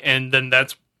point, and then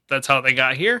that's how they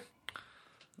got here.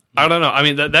 I don't know. I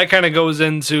mean, that kind of goes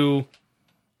into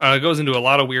a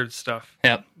lot of weird stuff.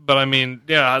 Yep. But I mean,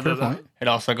 yeah. It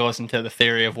also goes into the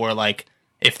theory of where, like,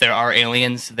 if there are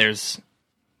aliens, there's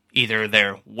either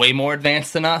they're way more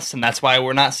advanced than us, and that's why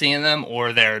we're not seeing them,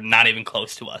 or they're not even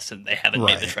close to us, and they haven't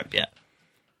made the Right. trip yet.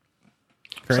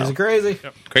 Crazy.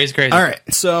 Crazy. All right,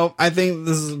 so I think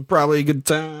this is probably a good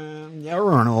time. Yeah,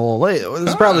 we're running a little late. This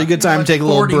is probably a good time to take a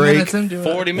little 40 break. minutes into it.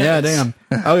 40 Yeah, minutes.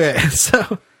 damn. Okay, so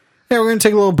yeah, we're gonna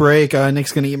take a little break.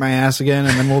 Nick's gonna eat my ass again,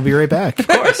 and then we'll be right back. Of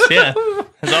course, yeah.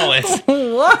 As always.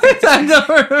 What? I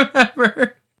don't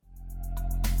remember.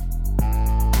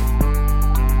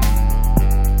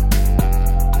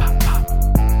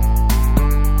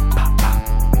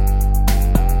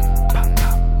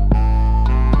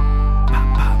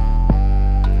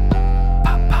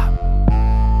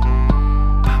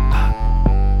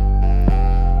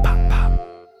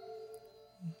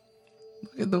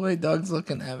 Look at the way Doug's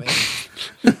looking at me.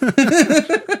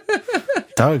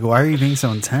 Doug, why are you being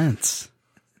so intense?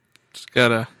 Just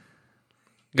gotta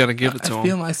give it to I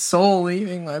feel him. my soul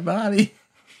leaving my body.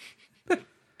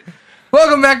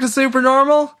 Welcome back to Super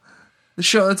Normal, the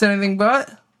show that's anything but.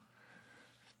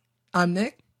 I'm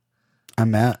Nick.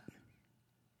 I'm Matt.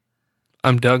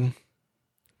 I'm Doug.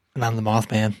 And I'm the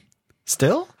Mothman.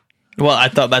 Still? Well, I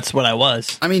thought that's what I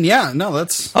was. I mean, yeah, no,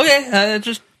 that's. Okay,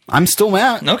 I'm still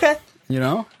Matt. okay. You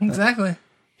know, Exactly.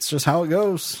 it's just how it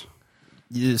goes.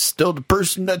 You're still the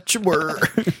person that you were.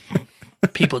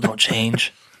 People don't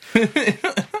change.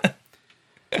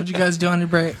 What'd you guys do on your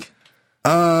break?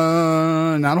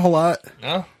 Not a whole lot.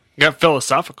 No? Got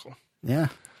philosophical. Yeah,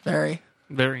 Very.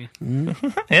 Very.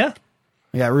 Yeah.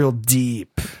 we got real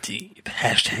deep. Deep.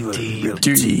 Hashtag deep. Real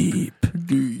deep.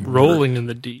 Rolling in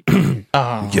the deep.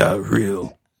 Yeah,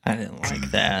 real. I didn't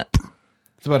like that.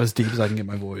 It's about as deep as I can get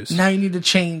my voice. Now you need to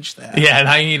change that. Yeah,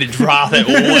 now you need to drop it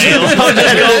way low. Just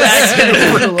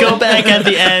go back at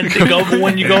the end.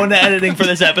 When you go into editing for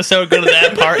this episode, go to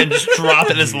that part and just drop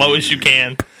it as low as you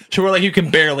can. So we're like, you can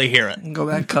barely hear it. Go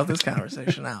back and cut this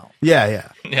conversation out.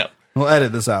 Yeah. Yep. We'll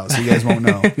edit this out so you guys won't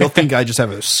know. You'll think I just have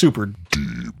a super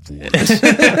deep voice.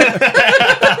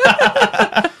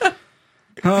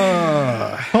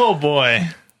 Oh, boy.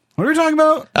 What are we talking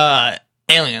about?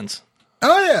 Aliens.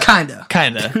 Oh, yeah. Kinda.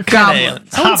 Kinda.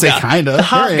 Goblins. I would say kinda. The They're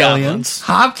hobgoblins. aliens.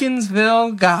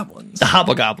 Hopkinsville Goblins. The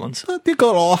hobgoblins. The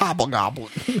good old hobgoblin.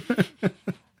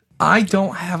 I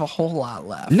don't have a whole lot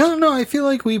left. No. I feel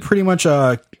like we pretty much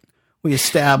we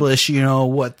established,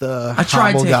 what the I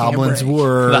tried taking a hobgoblins break.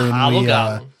 were. The and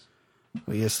hobgoblins.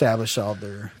 we established all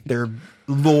their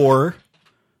lore.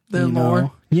 Their you lore.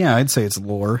 know? Yeah, I'd say it's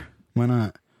lore. Why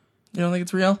not? You don't think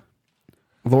it's real?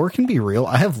 Lore can be real.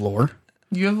 I have lore.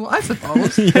 You have, I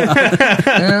suppose.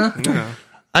 Yeah.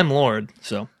 I'm Lord,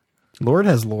 so. Lord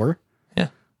has lore. Yeah.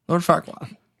 Lord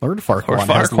Farquaad. Lord Farquaad, Or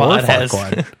has lore Farquaad has-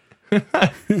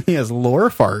 Farquaad. He has lore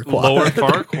Farquaad. Lord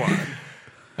Farquaad.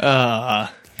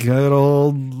 Good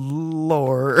old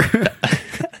lore.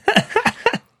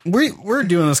 We're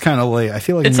doing this kind of late. I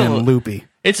feel like It's I'm a getting loopy.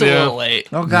 It's a Yeah. little late.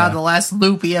 Oh, God, the last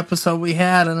loopy episode we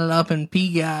had ended up in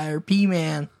P Guy or P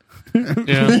Man.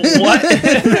 Yeah.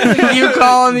 What? You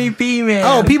calling me P-Man?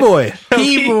 Oh, P-Boy.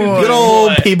 P-Boy. Good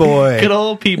old P-Boy. Good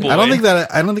old P-Boy.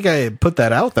 I don't think I put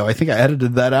that out though. I think I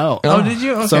edited that out. Oh, did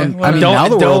you? Okay. So I mean, whatever. now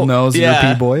the world knows yeah.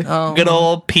 you're P-Boy. Oh. Good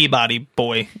old Peabody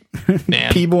boy.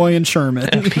 Man. P-Boy and Sherman.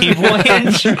 P-Boy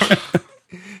and Sherman.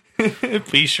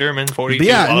 P. Sherman, 42.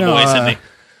 Yeah, All no, boy, Sydney.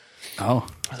 Oh,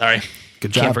 Sorry.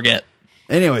 good job. Can't forget.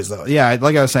 Anyways, though, yeah,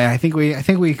 like I was saying, I think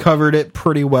we covered it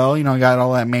pretty well. You know, got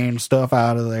all that main stuff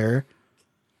out of there.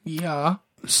 Yeah.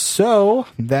 So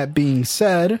that being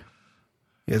said,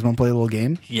 you guys want to play a little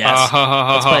game? Yes.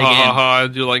 Let's play a game. I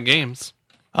do like games.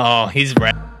 Oh, he's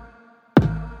right.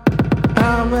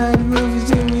 How many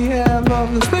movies do we have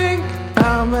of this thing?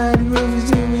 How many movies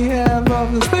do we have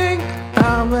of this thing?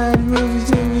 How many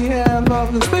movies do we have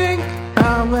of this thing?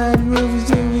 How many movies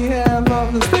do we have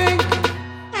of this thing?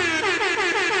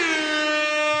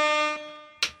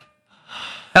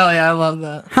 Hell yeah, I love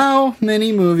that. How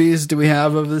many movies do we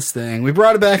have of this thing? We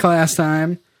brought it back last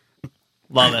time.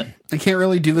 Love it. I can't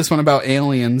really do this one about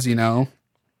aliens, you know.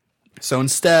 So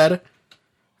instead,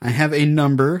 I have a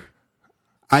number.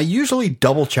 I usually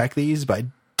double check these, but I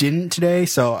didn't today,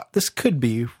 so this could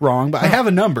be wrong. But I have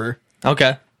a number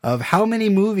Okay. of how many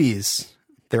movies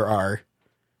there are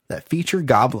that feature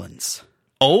goblins.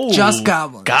 Oh. Just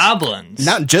goblins. Goblins.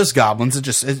 Not just goblins,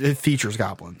 it features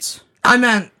goblins. I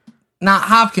meant not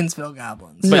Hopkinsville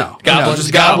goblins. No, goblins-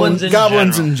 just goblins in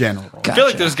goblins general. in general. I feel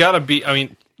like there's got to be. I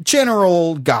mean,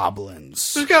 General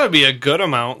goblins. there's got to be a good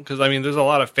amount because I mean, there's a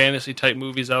lot of fantasy type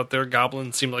movies out there.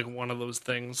 Goblins seem like one of those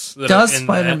things. That Does are in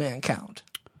Spider-Man count?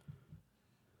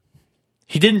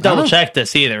 He didn't double check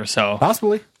this either, so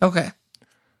Possibly. Okay.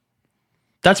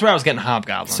 that's where I was getting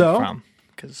Hobgoblin So? from.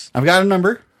 Because I've got a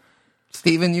number.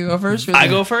 Steven, you go first? I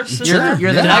go first. this You're- time?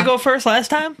 you're the Did I not- go first last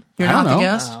time? You're I not don't the know.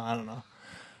 guest? Oh, I don't know.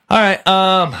 All right.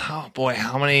 Oh boy,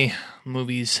 how many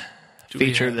movies we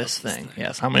feature have this thing?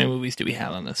 Yes. How many movies do we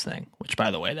have on this thing? Which, by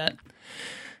the way, that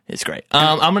is great.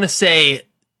 I'm gonna say.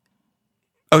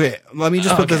 Okay, let me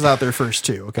just put this out there first,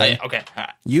 too, okay? Okay. All right.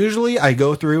 Usually I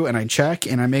go through and I check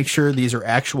and I make sure these are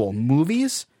actual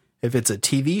movies. If it's a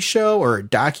TV show or a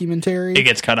documentary, It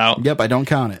gets cut out. yep, I don't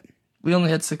count it. We only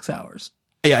had 6 hours.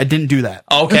 Yeah, I didn't do that.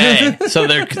 Okay. So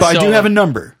there. But I do have a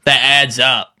number. that adds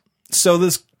up. So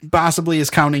this possibly is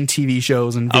counting TV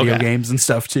shows and video Okay. games and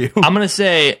stuff, too. I'm gonna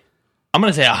say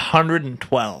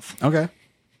 112. Okay.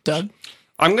 Doug?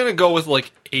 I'm gonna go with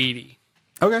like 80.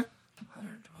 Okay.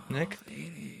 Nick.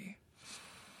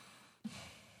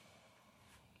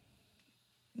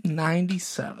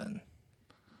 97.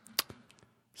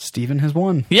 Steven has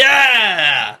won.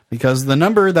 Yeah. Because the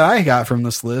number that I got from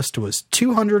this list was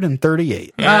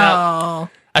 238. Oh.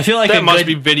 I feel like That a must good-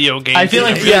 be video games. I feel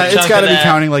like Yeah, good it's chunk got to of be that-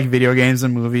 counting like video games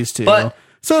and movies, too. But-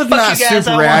 So it's fuck not you guys,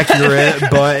 I super won.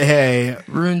 accurate, but hey,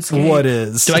 RuneScape. what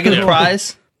is? Do I get a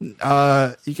prize? You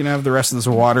can have the rest of this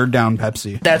watered down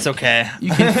Pepsi. That's okay.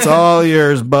 It's all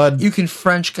yours, bud. You can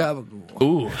French gabagool.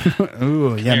 Ooh.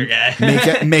 Ooh, Here, yeah.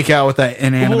 guy. Make out with that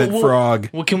inanimate frog.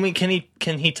 Well, can he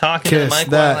talk into the Kiss mic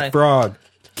that while I... frog.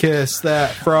 Kiss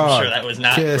that frog. sure that was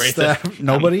not Kiss great that.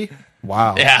 Nobody.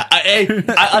 Wow. Yeah,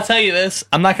 I'll tell you this.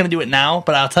 I'm not going to do it now,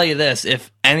 but I'll tell you this.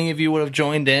 If any of you would have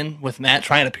joined in with Matt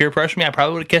trying to peer pressure me, I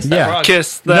probably would have kissed that Yeah. frog.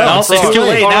 Kiss that. No, it's frog. too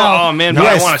late now. Oh man, You but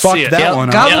I guys want to see fucked it. that Yep. one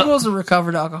up. Gabagool's a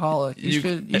recovered alcoholic. You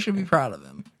should be proud of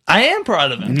him. I am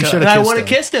proud of him. And you should've And I kissed would have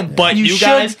him. kissed him, but you should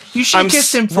guys... have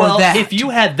kissed him for well, that. if you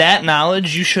had that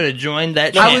knowledge, you should have joined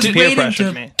that I chance was peer waiting pressure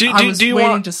to. me. Do- I do- was do you waiting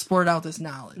want- to sport out this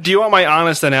knowledge. Do you want my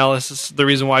honest analysis? The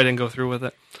reason why I didn't go through with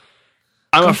it.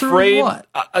 I'm Go through afraid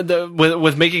what?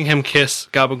 with making him kiss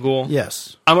Gabagool.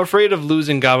 Yes. I'm afraid of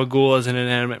losing Gabagool as an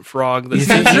inanimate frog. That's You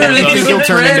think It's he'll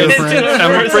turn into a it's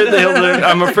prince?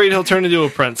 I'm afraid he'll turn into a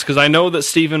prince because I know that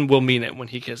Steven will mean it when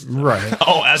he kisses him. Right.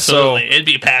 Oh, absolutely. It'd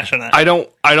be passionate. I don't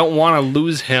want to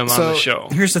lose him on the show.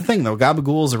 Here's the thing, though.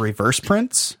 Gabagool is a reverse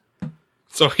prince.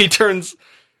 So he turns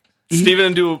Steven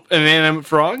into an inanimate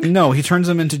frog? No, he turns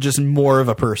him into just more of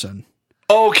a person.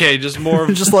 Okay, just more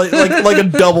of Just like a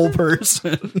double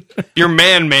person. your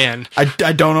man. I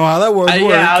don't know how that would work.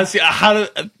 yeah, I was, how do...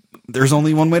 There's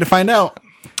only one way to find out.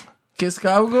 Kiss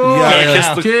gabagool.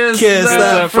 Yeah, Kiss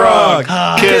that frog.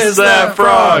 Kiss that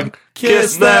frog.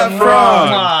 Kiss that frog.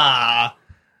 Ah.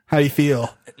 How do you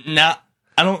feel? No,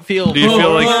 I don't feel... Do you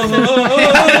feel like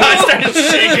I started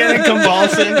shaking and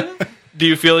convulsing. Do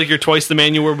you feel like you're twice the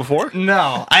man you were before?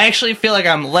 No, I actually feel like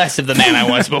I'm less of the man I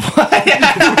was before.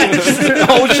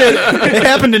 Oh shit! It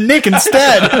happened to Nick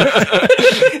instead.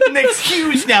 Nick's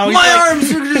huge now. He's My like,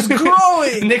 arms are just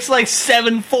growing. Nick's like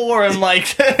 7'4" and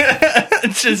like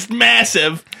it's just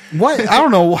massive. What? I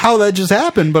don't know how that just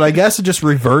happened, but I guess it just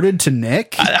reverted to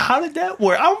Nick. How did that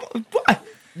work? What?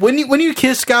 When you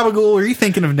kiss Gabagool, are you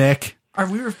thinking of Nick?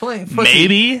 We were playing footsie.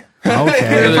 Maybe.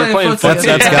 Okay. We were playing footsie.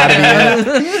 That's gotta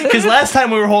be it. Because last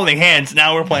time we were holding hands,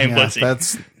 now we're playing Yeah,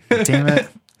 footsie. damn it.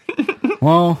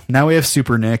 Well, now we have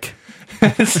Super Nick.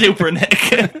 Super Nick.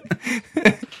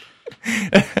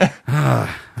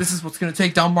 This is what's going to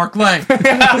take down Mark Lang.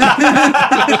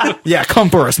 Yeah, come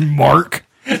for us, Mark.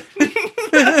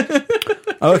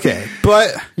 Okay,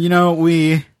 but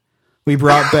we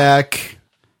brought back,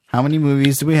 how many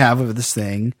movies do we have of this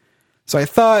thing? So I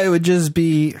thought it would just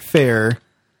be fair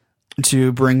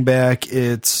to bring back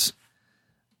its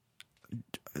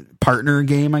partner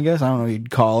game, I guess. I don't know what you'd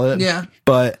call it. Yeah.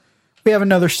 But we have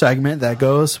another segment that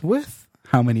goes with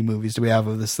how many movies do we have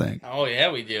of this thing? Oh,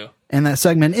 yeah, we do. And that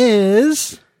segment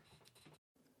is...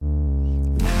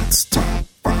 Matt's Top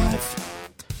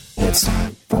 5. It's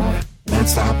time for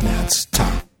Matt's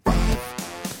Top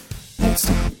 5. It's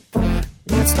time for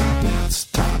Matt's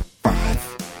Top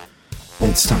 5.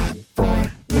 It's time for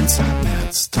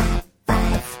Matt's Top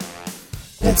 5.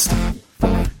 It's time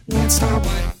for Matt's Top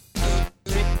 5.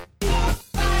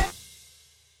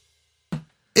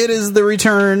 It is the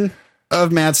return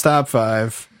of Matt's Top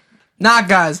 5. Not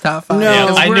guys' top 5. No.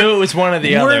 because I we're- knew it was one of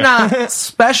the We're other. not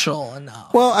special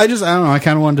enough. Well, I don't know. I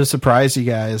kind of wanted to surprise you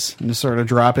guys and just sort of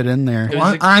drop it in there.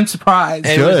 Well, I'm surprised.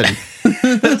 Hey, Good.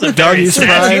 That's a Doug, very you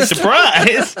sassy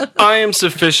surprise. I am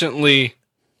sufficiently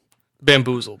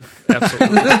bamboozled.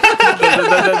 Absolutely.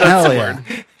 Hell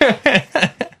yeah.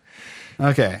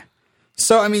 Okay.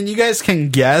 So, I mean, you guys can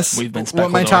guess We've been what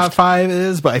my speckled top orange. 5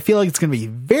 is, but I feel like it's going to be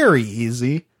very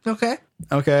easy. Okay.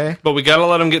 Okay. But we gotta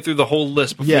let them get through the whole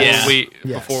list before Yes. we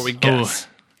Yes. before we guess.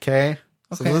 Okay.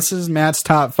 So Okay. this is Matt's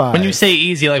top 5. When you say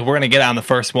easy, like we're going to get on the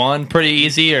first one, pretty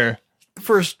easy, or?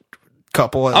 first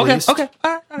couple at least. Okay.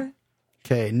 All right.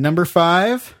 Okay. Number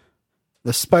 5,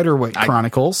 The Spiderwick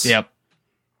Chronicles. Yep.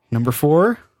 Number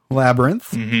 4,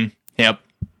 Labyrinth. Yep.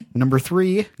 Number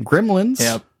 3, Gremlins.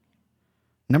 Yep.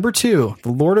 Number 2,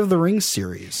 the Lord of the Rings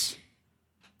series.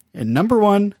 And number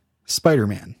 1,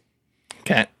 Spider-Man.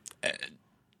 Okay.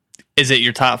 Is it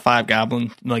your top 5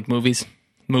 goblin movies?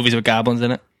 Movies with goblins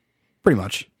in it? Pretty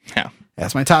much. Yeah.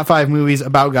 That's my top 5 movies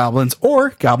about goblins or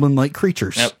goblin-like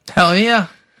creatures. Yep. Hell yeah.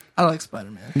 I like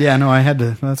Spider-Man. Yeah, no, I had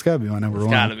to. That's got to be my number 1.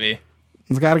 Gotta be.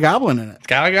 It's got a goblin in it. It's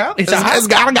got a goblin. It's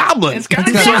got a goblin. It's got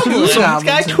a got goblin. two It's got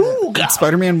goblins in two goblins.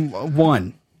 Spider-Man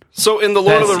 1. So in the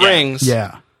Lord of the That's- yeah. Rings,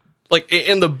 Yeah. like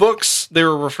in the books, they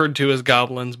were referred to as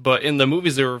goblins, but in the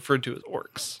movies, they were referred to as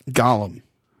orcs. Gollum.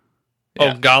 Oh,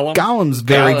 Gollum. Gollum's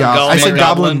very Gollum. goblin. I said Gollum.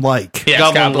 goblin-like. Yeah,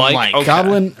 Goblin-like. goblin-like. Okay.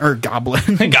 Goblin or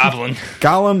goblin. Goblin.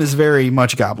 Gollum is very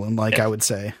much goblin-like, I would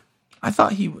say. I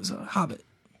thought he was a hobbit.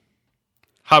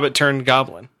 Hobbit turned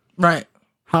goblin. Right.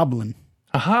 Hoblin.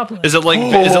 A hoblin. Is it like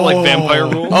vampire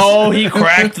rules? Oh, he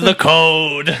cracked the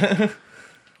code.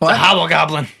 What? The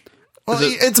hobgoblin. Well,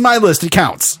 it's my list. It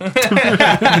counts.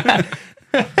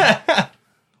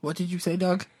 What did you say,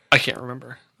 Doug? I can't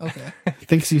remember. Okay.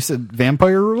 Thinks you said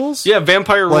vampire rules? Yeah,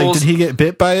 vampire Like, rules. did he get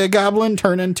bit by a goblin,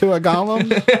 turn into a golem?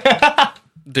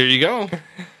 There you go.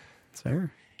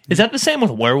 Fair. Is that the same with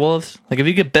werewolves? Like, if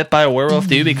you get bit by a werewolf,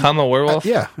 do you become a werewolf?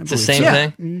 Yeah, I It's the believe same so. Yeah.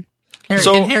 thing.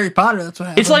 So- in Harry Potter, that's what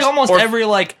happens. It's like almost Or- every,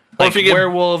 like if you get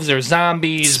werewolves or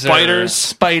zombies spiders. or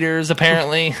spiders,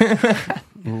 apparently.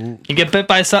 You get bit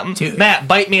by something. Dude. Matt,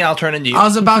 bite me and I'll turn into you. I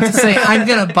was about to say, I'm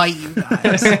going to bite you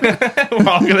guys. We're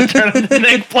all going to turn into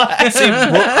Nick Black.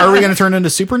 Well, are we going to turn into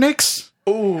Super Nicks?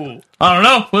 Ooh. I don't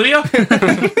know. Will you?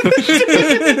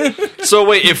 So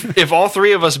wait, if all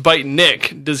three of us bite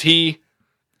Nick, does he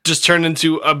just turn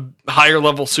into a higher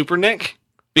level Super Nick?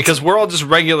 Because we're all just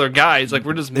regular guys, like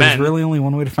we're just There's men. really only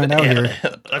one way to find out here.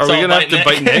 Are we gonna have to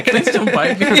bite Nick? Please don't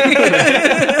bite me.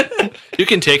 You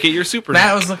can take it. You're Super Matt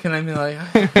Nick. was looking at me like,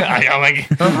 I'm like,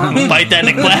 bite that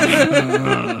Nick Black.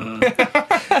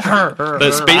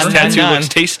 The space I'm tattoo done. looks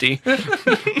tasty.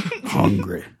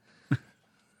 Hungry.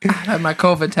 I had my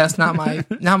COVID test, not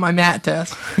my Matt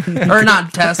test. Or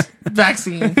not test,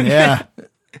 vaccine. Yeah.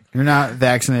 You're not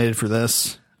vaccinated for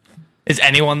this. Is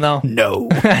anyone, though? No.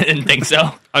 I didn't think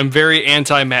so. I'm very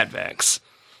anti-Matvax.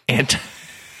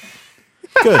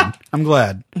 Good. I'm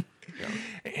glad.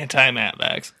 Anti-Matt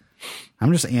Vax.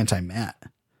 I'm just anti-Matt.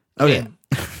 Okay.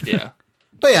 Yeah.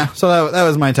 But yeah, so that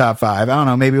was my top 5. I don't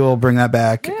know. Maybe we'll bring that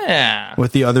back Yeah.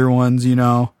 with the other ones, you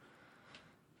know.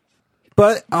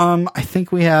 But I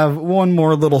think we have one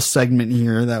more little segment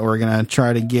here that we're going to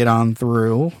try to get on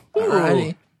through.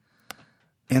 Alrighty.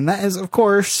 And that is, of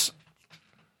course,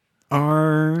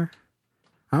 our...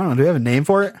 I don't know. Do we have a name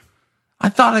for it? I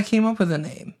thought I came up with a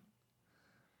name.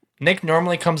 Nick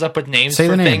normally comes up with names Say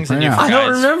for the name things, and right you now. I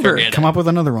don't guys remember. forget it. Come up with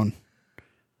another one.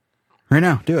 Right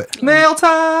now. Do it. Mail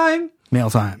time.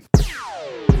 Mail time.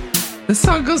 This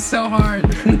song goes so hard.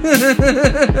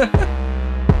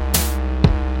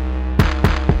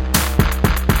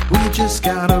 We just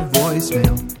got a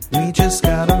voicemail. We just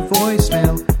got a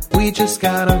voicemail. We just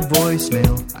got a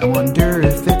voicemail. I wonder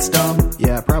if it's dumb.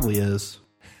 Yeah, it probably is.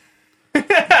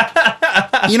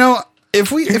 You know,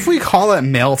 if we call it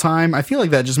mail time, I feel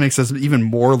like that just makes us even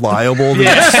more liable to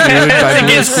get sued by To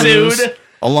get Blue's Clues sued.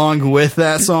 along with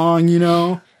that song, you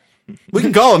know. We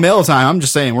can call it mail time. I'm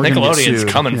just saying we're going to get Nickelodeon's sued.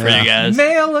 coming for you guys.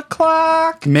 Mail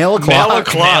o'clock. Mail o'clock. Mail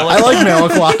o'clock. I like mail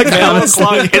o'clock. Mail honestly.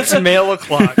 o'clock. It's mail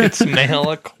o'clock. It's mail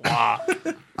o'clock.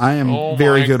 I am Oh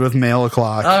very my- good with mail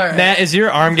o'clock. All right. Matt, is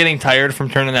your arm getting tired from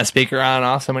turning that speaker on and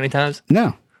off so many times?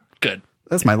 No, Good.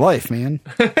 that's my life, man.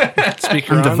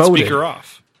 Speaker I'm on, devoted. speaker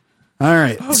off. All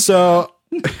right, so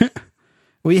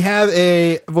we have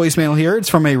a voicemail here. It's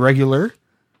from a regular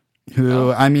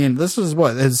who, I mean, this is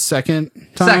what, his second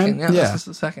time? Second. Yeah, this is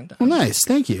the second time. Well, nice.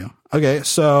 Thank you. Okay,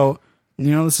 so,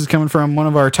 you know, this is coming from one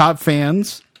of our top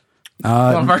fans.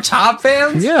 One of our top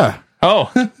fans. Yeah.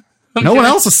 Oh, No one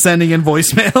else is sending in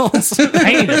voicemails.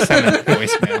 I need to send a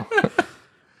voicemail.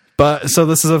 But, so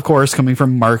this is, of course, coming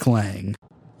from Mark Lang.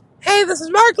 Hey, this is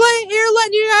Mark Lane here,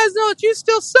 letting you guys know that you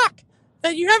still suck.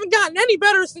 That you haven't gotten any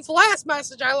better since the last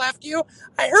message I left you.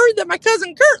 I heard that my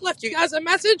cousin Kurt left you guys a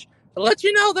message to let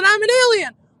you know that I'm an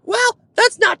alien. Well,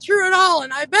 that's not true at all,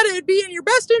 and I bet it'd be in your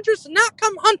best interest to not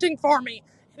come hunting for me.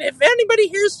 And if anybody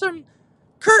hears from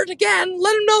Kurt again,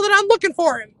 let him know that I'm looking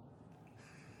for him.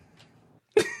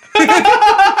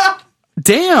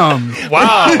 Damn.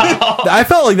 Wow. I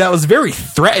felt like that was very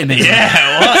threatening.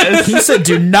 Yeah, it was. He said,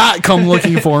 do not come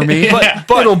looking for me. Yeah.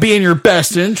 But- It'll be in your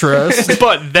best interest.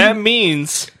 But that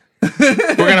means We're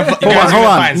gonna. Hold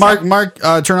on. Mark,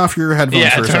 turn off your headphones Yeah,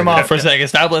 for a turn second. them off for a second.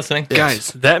 Stop listening. guys,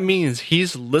 that means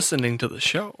he's listening to the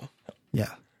show. Yeah.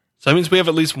 So that means we have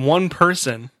at least one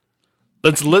person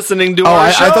that's listening to Oh, our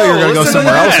I show. thought you were gonna go Listen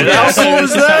somewhere to else that. with How that. cool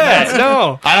is that?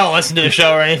 No. I don't listen to the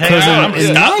show or anything. Because I'm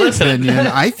in not my listening. opinion,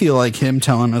 I feel like him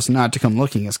telling us not to come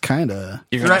looking is kind of.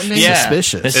 You're gonna- Threatening? yeah.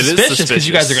 Suspicious. It's It is suspicious because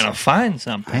you guys are suspicious. gonna find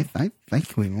something. I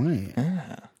think we might.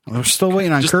 We're still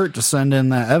waiting on Kurt to send in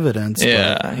that evidence.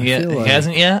 Yeah, but I he feel like-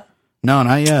 hasn't yet. No,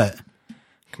 not yet.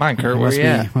 Come on, Kurt. He Where must you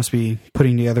at? must be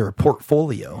putting together a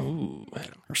portfolio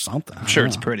or something. I'm sure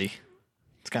it's pretty.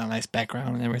 It's got a nice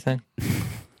background and everything.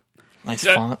 Nice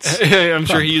Yeah, fonts. I'm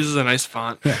sure he uses a nice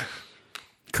font.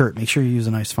 Kurt, make sure you use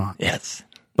a nice font. Yes.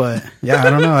 But yeah, I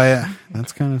don't know.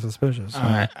 That's kind of suspicious. All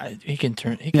right. He can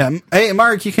turn. He can, Yeah. Hey,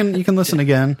 Mark, you can listen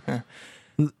again. yeah.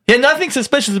 Nothing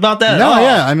suspicious about that. No, at all.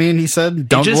 yeah. I mean, he said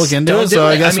don't just look into don't it, do so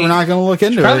I it. guess I mean, we're not going to look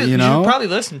into Probably, it. You should know? probably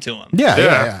listen to him. Yeah.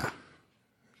 Yeah.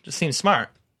 Just seems smart.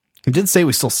 He did say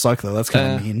we still suck though. That's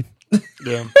kind of mean.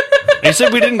 Yeah. You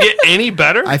said we didn't get any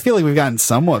better? I feel like we've gotten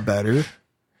somewhat better.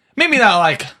 Maybe not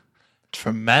like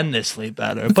tremendously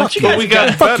better, but Fuck you you. guys we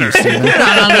got Fuck you, better. Steven.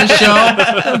 Not on this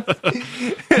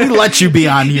show. We let you be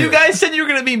on here. You guys said you were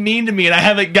gonna be mean to me, and I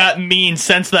haven't got mean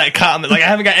since that comment. Like I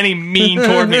haven't got any mean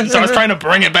toward me, so I was trying to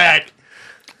bring it back.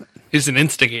 He's an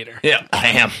instigator. Yeah, I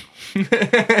am.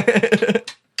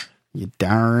 You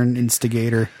darn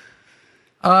instigator.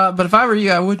 But if I were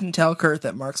you, I wouldn't tell Kurt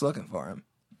that Mark's looking for him.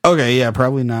 Okay, yeah,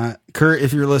 probably not. Kurt,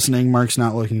 if you're listening, Mark's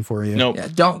not looking for you. Nope. Yeah,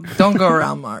 don't go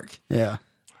around Mark. Yeah,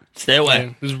 Stay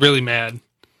away. He was really mad.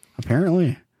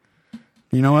 apparently.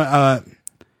 You know what? I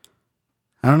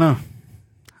don't know.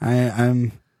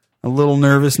 I'm a little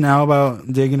nervous now about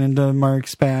digging into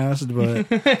Mark's past, but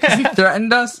He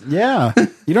threatened us. yeah,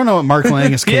 you don't know what Mark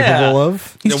Lang is capable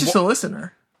of. He's just a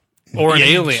listener. Or an Yeah,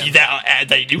 alien.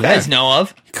 that you guys know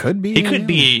of. Could be. He could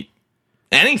be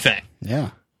anything.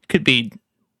 Yeah, Could be.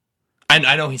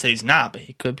 I know he said he's not, but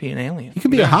he could be an alien. he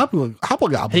could be a hobgoblin.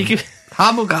 He could.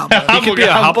 Hobblegoblin. He could be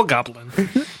a hobgoblin.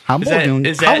 Hobbling,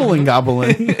 is that- hobbling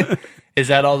goblin. Is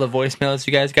that all the voicemails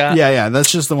you guys got? Yeah,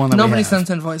 that's just the one that Nobody we have. sends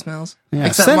in voicemails. Yeah,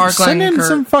 Except send, Mark Lang send and in Kurt.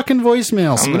 some fucking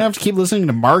voicemails. We don't have to keep listening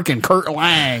to Mark and Kurt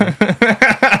Lang.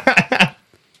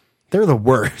 They're the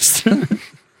worst.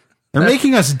 They're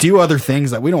making us do other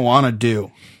things that we don't want to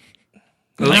do.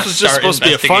 This was just Start supposed to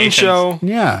be a fun investigations. show.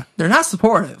 Yeah. They're not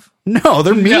supportive. No,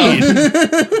 they're mean.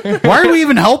 Why are we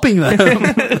even helping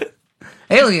them?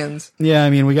 Aliens. Yeah, I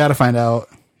mean, we got to find out.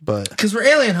 But Because we're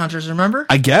alien hunters, remember?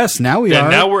 I guess now we Yeah,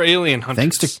 are. now we're alien hunters.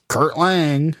 Thanks to Kurt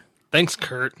Lang. Thanks,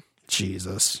 Kurt.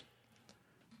 Jesus.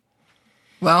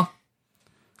 Well,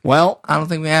 Well, I don't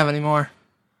think we have any more.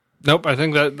 Nope, I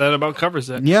think that about covers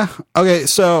it. yeah. Okay,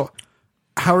 so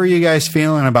how are you guys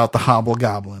feeling about the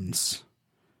Hobblegoblins?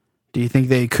 Do you think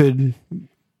they could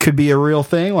could be a real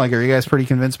thing? Like, are you guys pretty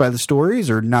convinced by the stories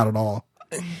or not at all?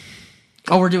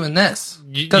 Oh, we're doing this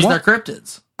You- because you- they're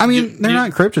cryptids. I mean, they're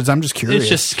not cryptids. I'm just curious. It's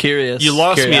just curious. You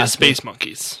lost me at Curiosity. Space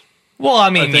Monkeys. Well,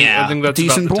 I mean, I think that's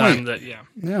Decent about the point. time that, yeah.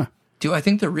 yeah. Do I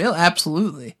think they're real?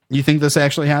 Absolutely. You think this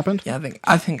actually happened? Yeah,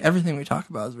 I think everything we talk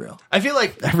about is real. I feel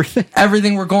like Everything.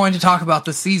 Everything we're going to talk about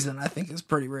this season, I think, is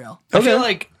pretty real. I feel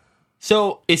like,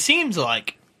 so it seems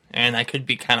like, and I could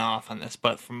be kind of off on this,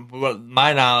 but from what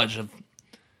my knowledge of,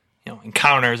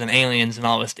 encounters and aliens and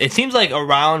all this, it seems like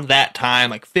around that time,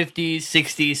 like 50s,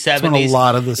 60s, 70s, been a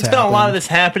lot of this It's been a lot happening. of this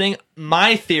happening.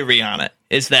 My theory on it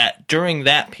is that during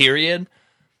that period,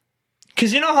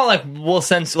 because you know how like we'll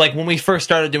sense like when we first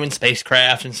started doing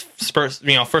spacecraft and first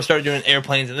started doing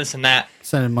airplanes and this and that,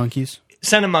 Sending monkeys.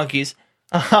 sending monkeys,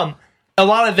 a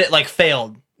lot of it like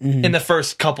failed in the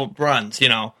first couple runs,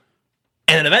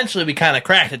 and then eventually we kind of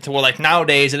cracked it to where like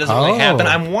nowadays it doesn't really happen.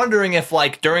 I'm wondering if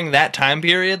like during that time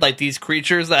period, like these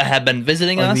creatures that have been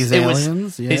visiting Like us, these it aliens?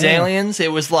 was these Yeah. aliens.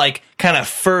 It was like kind of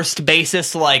first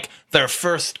basis, like their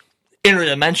first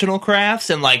interdimensional crafts,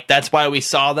 and like that's why we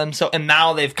saw them. So and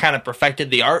now they've kind of perfected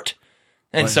the art.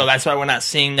 And so that's why we're not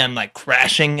seeing them like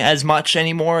crashing as much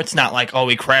anymore. It's not like, oh,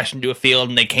 we crashed into a field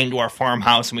and they came to our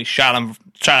farmhouse and we shot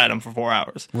at them for 4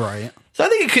 hours. Right. So I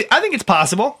think it's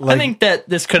possible. I think that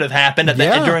this could have happened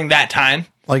during that time.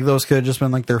 Like those could have just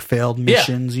been like their failed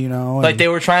missions, Like they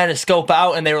were trying to scope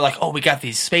out and they were like, oh, we got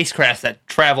these spacecrafts that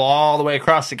travel all the way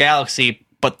across the galaxy,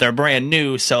 but they're brand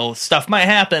new, so stuff might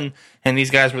happen. And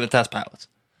these guys were the test pilots.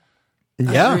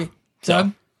 Yeah.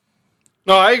 So,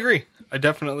 No, I agree. I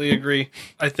definitely agree.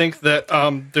 I think that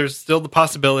there's still the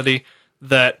possibility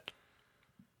that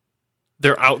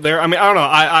they're out there. I mean, I don't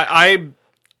know.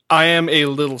 I am a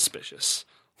little suspicious,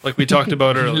 like we talked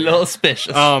about earlier. Little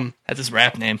suspicious. That's his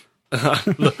rap name.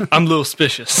 I'm a little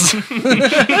suspicious.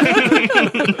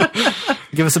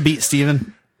 Give us a beat,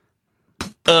 Steven.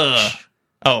 Oh,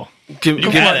 Give you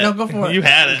had it. No, go for it. You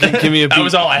had it. Give me a That beat.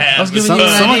 was all I had. I was giving you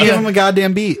an Someone idea. give him a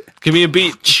goddamn beat. Give me a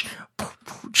beat.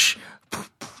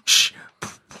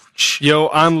 Yo,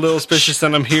 I'm a little suspicious,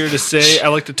 and I'm here to say I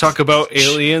like to talk about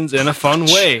aliens in a fun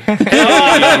way.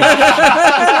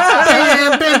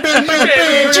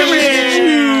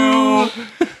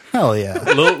 Hell yeah.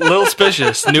 Little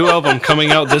Suspicious, new album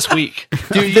coming out this week.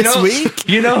 Dude, This week?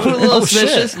 You know who Little Oh, shit.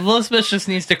 Suspicious? Little Suspicious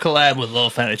needs to collab with Little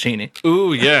Fettuccine.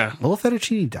 Ooh, yeah. Little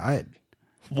Fettuccine died.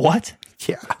 What?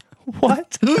 Yeah.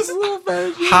 What? who's a little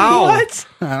better? How? What?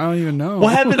 I don't even know.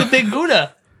 What happened to Big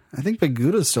Gouda? I think Big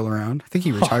Gouda's still around. I think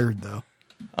he retired, though.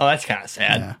 Oh, that's kind of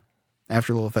sad. Yeah.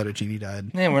 After Little Fettuccine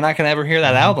died. Man, we're not going to ever hear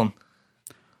that album.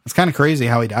 It's kind of crazy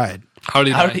how he died. How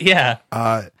did I?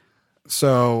 Yeah.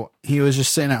 So he was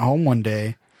just sitting at home one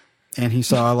day and he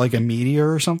saw like a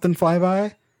meteor or something fly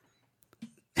by.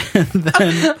 I'm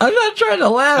not trying to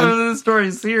laugh if this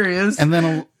story's serious. And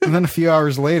then a few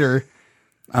hours later,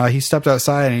 he stepped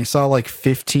outside and he saw like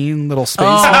 15 little space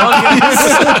monkeys.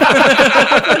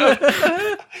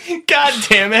 God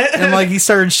damn it. And like he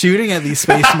started shooting at these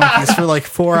space monkeys for like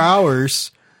 4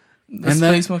 hours. The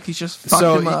space monkeys just fucked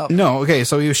him up.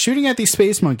 So he was shooting at these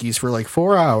space monkeys for like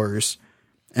 4 hours.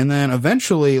 And then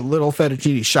eventually Little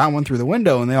Fettuccine shot one through the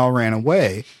window and they all ran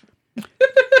away.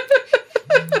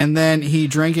 And then he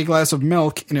drank a glass of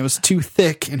milk and it was too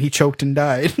thick and he choked and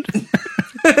died.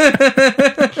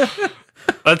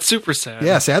 That's super sad.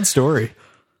 Yeah, sad story.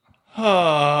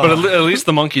 But at least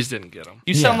the monkeys didn't get him.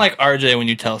 You sound like RJ when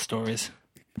you tell stories.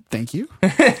 Thank you.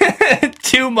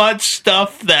 Too much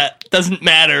stuff that doesn't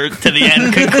matter to the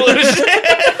end conclusion.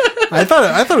 I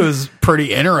thought it was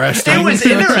pretty interesting. It was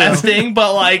interesting,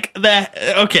 but like that.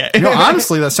 Okay. No,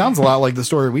 honestly, that sounds a lot like the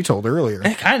story we told earlier.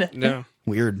 Kind of. Yeah.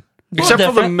 Weird. Except for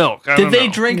the different. milk. I Did don't they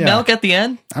know. drink Yeah. milk at the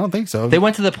end? I don't think so. They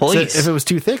went to the police. If it was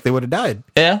too thick, they would have died.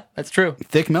 Yeah, that's true.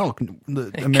 Thick milk,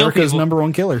 America's people.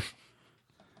 #1 killer.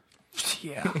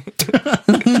 Yeah.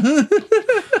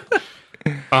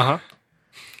 Uh-huh.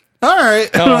 All right.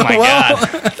 Oh my Well,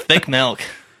 god, thick milk.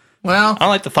 Well, I don't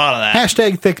like the thought of that.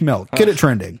 Hashtag thick milk. Get it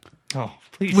trending. Oh,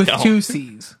 please with don't. 2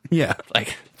 C's. Yeah.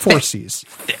 Like 4 C's.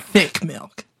 Thick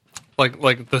milk. Like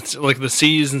the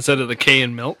C's instead of the K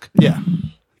in milk. Yeah.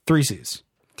 3 C's.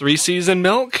 3 C's in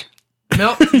milk.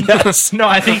 Milk. Yes. no,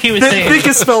 I think he was saying. Thick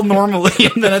is spelled normally,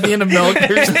 and then at the end of milk,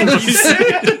 there's 3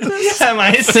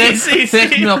 C's.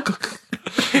 Thick milk.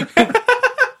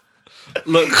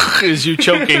 Look, is you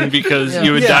choking because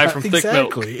you would die from thick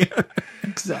milk.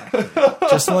 Exactly.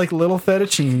 Just like Little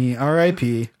Fettuccine,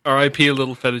 R.I.P. R.I.P.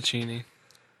 Little Fettuccine.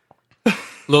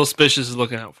 Little Suspicious is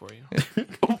looking out for you.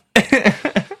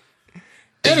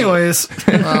 Anyways,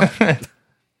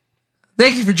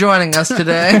 Thank you for joining us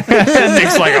today.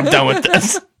 Nick's like, I'm done with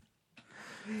this.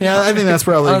 Yeah, I think that's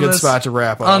probably a On good this- spot to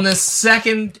wrap up. on this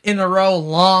second in a row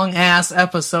long ass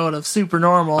episode of Super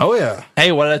Normal. Oh, yeah.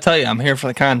 Hey, what did I tell you? I'm here for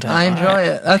the content. I enjoy all right?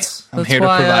 it. That's I'm here to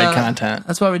why, provide content.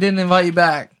 That's why we didn't invite you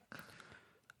back.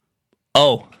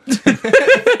 Oh,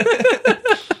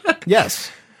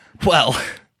 Yes. well,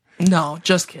 No,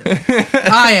 just kidding.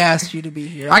 I asked you to be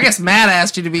here. I guess Matt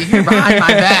asked you to be here behind my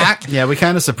back. Yeah, we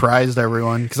kind of surprised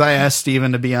everyone because I asked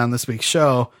Steven to be on this week's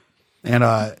show, and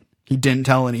he didn't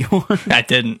tell anyone. I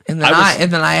didn't. And then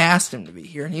I asked him to be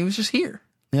here, and he was just here.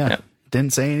 Yeah. Yep.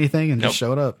 Didn't say anything and Nope. just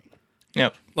showed up.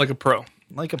 Yep. Like a pro.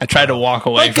 Like a I tried to walk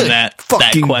away like from a that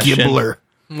fucking question. gibbler.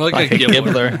 Like Like a a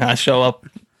gibbler. gibbler. I show up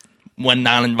when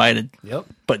not invited, Yep.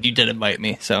 but you did invite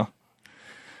me, so.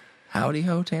 Howdy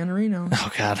ho, Tannerino.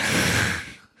 Oh, God.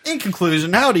 In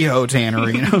conclusion, howdy ho,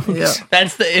 Tannerino. Yeah.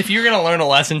 That's if you're going to learn a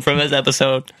lesson from this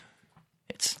episode,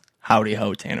 it's howdy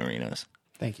ho, Tannerinos.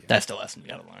 Thank you. That's the lesson you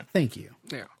got to learn. Thank you.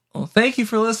 Yeah. Well, thank you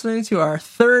for listening to our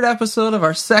third episode of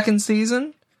our second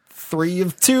season. 3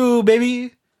 of 2,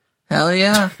 baby. Hell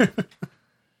yeah.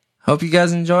 Hope you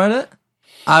guys enjoyed it.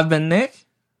 I've been Nick.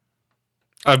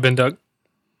 I've been Doug.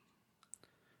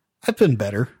 I've been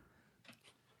better.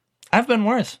 I've been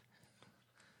worse.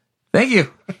 Thank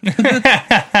you.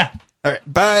 All right.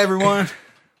 Bye, everyone.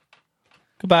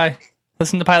 Goodbye.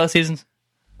 Listen to Pilot Seasons.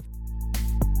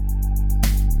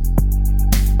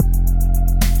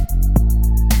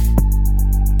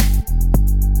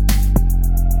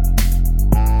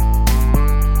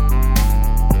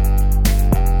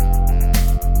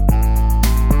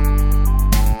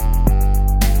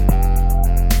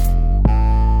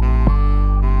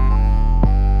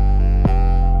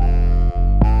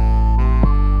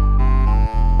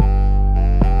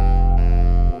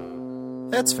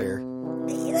 That's fair.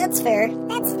 That's fair.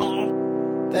 That's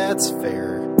fair. That's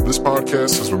fair. This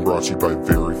podcast has been brought to you by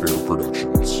Very Fair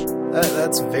Productions.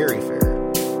 That's very fair.